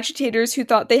just some agitators who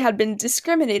thought they had been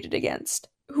discriminated against,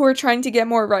 who were trying to get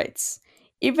more rights,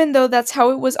 even though that's how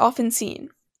it was often seen.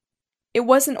 It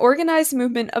was an organized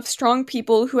movement of strong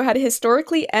people who had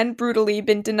historically and brutally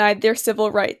been denied their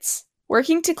civil rights,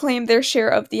 working to claim their share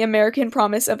of the American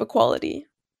promise of equality.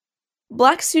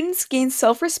 Black students gain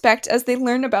self-respect as they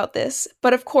learn about this,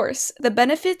 but of course, the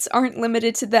benefits aren't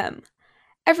limited to them.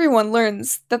 Everyone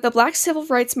learns that the Black Civil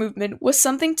Rights Movement was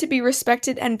something to be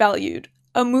respected and valued,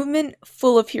 a movement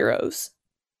full of heroes.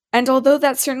 And although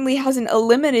that certainly hasn't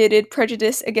eliminated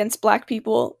prejudice against Black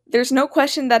people, there's no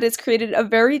question that it's created a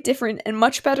very different and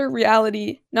much better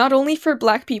reality, not only for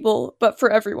Black people, but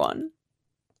for everyone.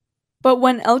 But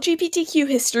when LGBTQ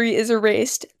history is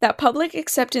erased, that public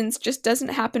acceptance just doesn't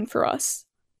happen for us.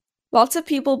 Lots of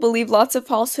people believe lots of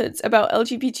falsehoods about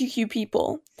LGBTQ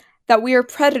people, that we are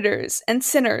predators and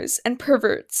sinners and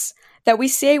perverts, that we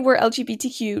say we're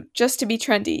LGBTQ just to be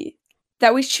trendy,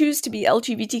 that we choose to be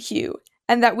LGBTQ,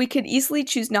 and that we could easily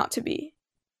choose not to be.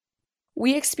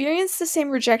 We experience the same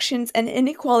rejections and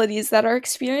inequalities that are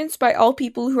experienced by all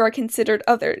people who are considered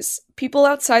others, people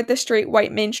outside the straight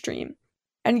white mainstream.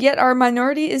 And yet our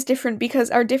minority is different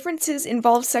because our differences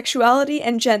involve sexuality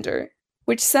and gender,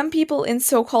 which some people in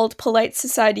so-called polite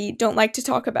society don't like to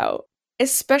talk about,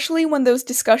 especially when those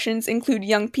discussions include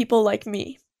young people like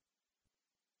me.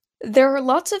 There are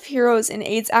lots of heroes in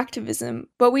AIDS activism,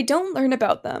 but we don't learn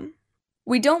about them.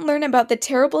 We don't learn about the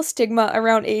terrible stigma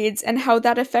around AIDS and how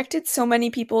that affected so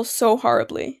many people so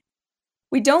horribly.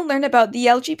 We don't learn about the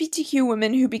LGBTQ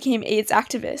women who became AIDS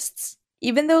activists,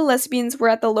 even though lesbians were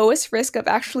at the lowest risk of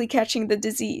actually catching the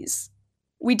disease.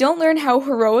 We don't learn how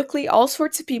heroically all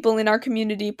sorts of people in our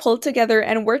community pulled together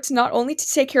and worked not only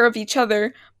to take care of each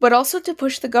other, but also to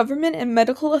push the government and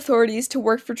medical authorities to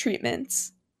work for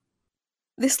treatments.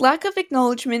 This lack of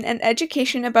acknowledgement and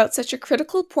education about such a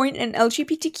critical point in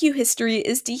LGBTQ history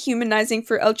is dehumanizing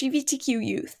for LGBTQ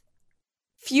youth.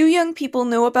 few young people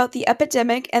know about the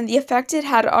epidemic and the effect it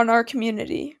had on our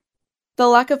community. The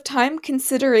lack of time,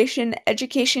 consideration,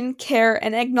 education, care,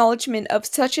 and acknowledgement of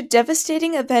such a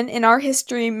devastating event in our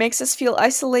history makes us feel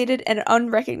isolated and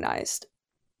unrecognized.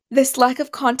 This lack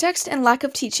of context and lack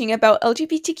of teaching about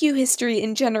LGBTQ history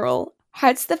in general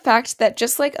hides the fact that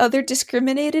just like other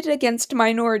discriminated against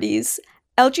minorities,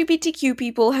 LGBTQ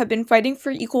people have been fighting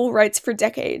for equal rights for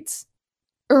decades.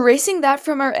 Erasing that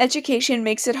from our education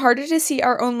makes it harder to see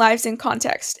our own lives in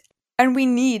context, and we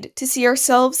need to see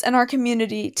ourselves and our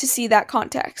community to see that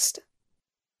context.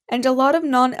 And a lot of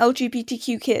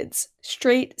non-LGBTQ kids,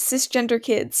 straight, cisgender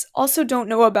kids, also don't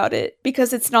know about it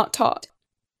because it's not taught.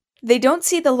 They don't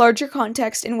see the larger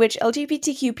context in which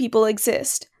LGBTQ people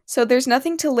exist, so there's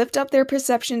nothing to lift up their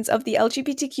perceptions of the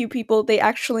LGBTQ people they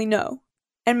actually know,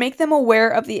 and make them aware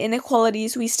of the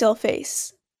inequalities we still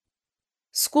face.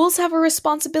 Schools have a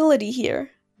responsibility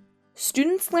here.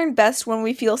 Students learn best when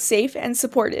we feel safe and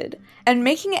supported, and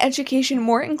making education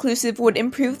more inclusive would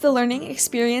improve the learning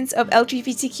experience of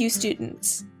LGBTQ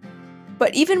students.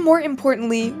 But even more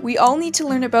importantly, we all need to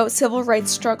learn about civil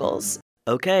rights struggles.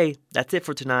 Okay, that's it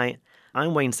for tonight.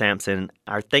 I'm Wayne Sampson.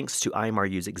 Our thanks to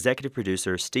IMRU's executive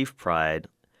producer, Steve Pride,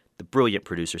 the brilliant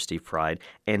producer, Steve Pride,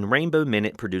 and Rainbow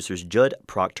Minute producers Judd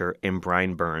Proctor and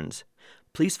Brian Burns.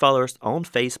 Please follow us on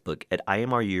Facebook at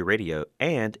IMRU Radio,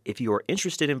 and if you are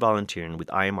interested in volunteering with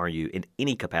IMRU in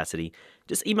any capacity,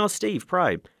 just email Steve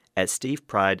Pride at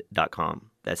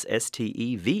stevepride.com. That's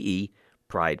STEVE,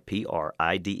 Pride,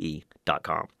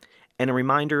 PRIDE.com. And a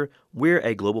reminder, we're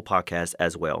a global podcast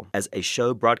as well as a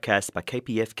show broadcast by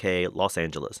KPFK Los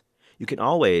Angeles. You can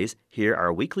always hear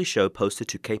our weekly show posted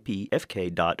to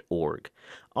kpfk.org.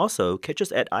 Also, catch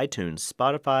us at iTunes,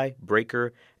 Spotify,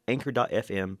 Breaker,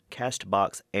 Anchor.fm,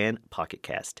 CastBox, and Pocket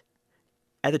Cast.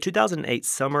 At the 2008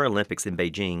 Summer Olympics in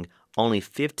Beijing, only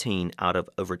 15 out of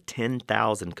over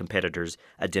 10,000 competitors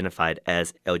identified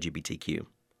as LGBTQ.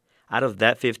 Out of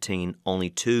that 15, only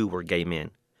 2 were gay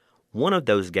men. One of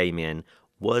those gay men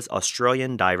was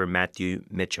Australian diver Matthew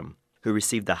Mitchum, who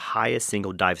received the highest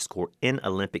single dive score in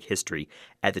Olympic history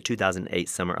at the 2008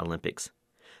 Summer Olympics.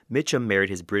 Mitchum married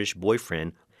his British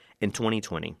boyfriend in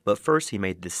 2020, but first he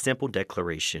made this simple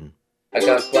declaration. I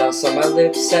got gloss on my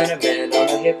lips and a man on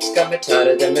my hips, got me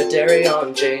tighter than my dairy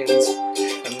on jeans.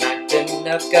 I'm acting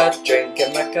up, got drink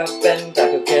in my cup, and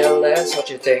I could care less what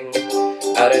you think.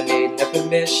 I don't need no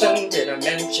permission, did I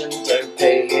mention? Don't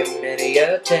pay him any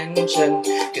attention,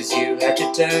 cause you had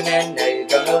your turn and now you're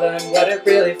gonna learn what it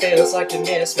really feels like to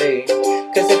miss me.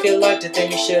 Cause if you liked it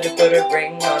then you should've put a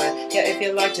ring on it. Yeah, if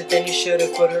you liked it then you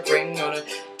should've put a ring on it.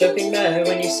 Don't be mad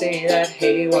when you see that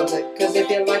he wants it, cause if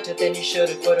you liked it then you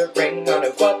should've put a ring on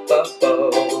it. Whoop, whoop, whoop.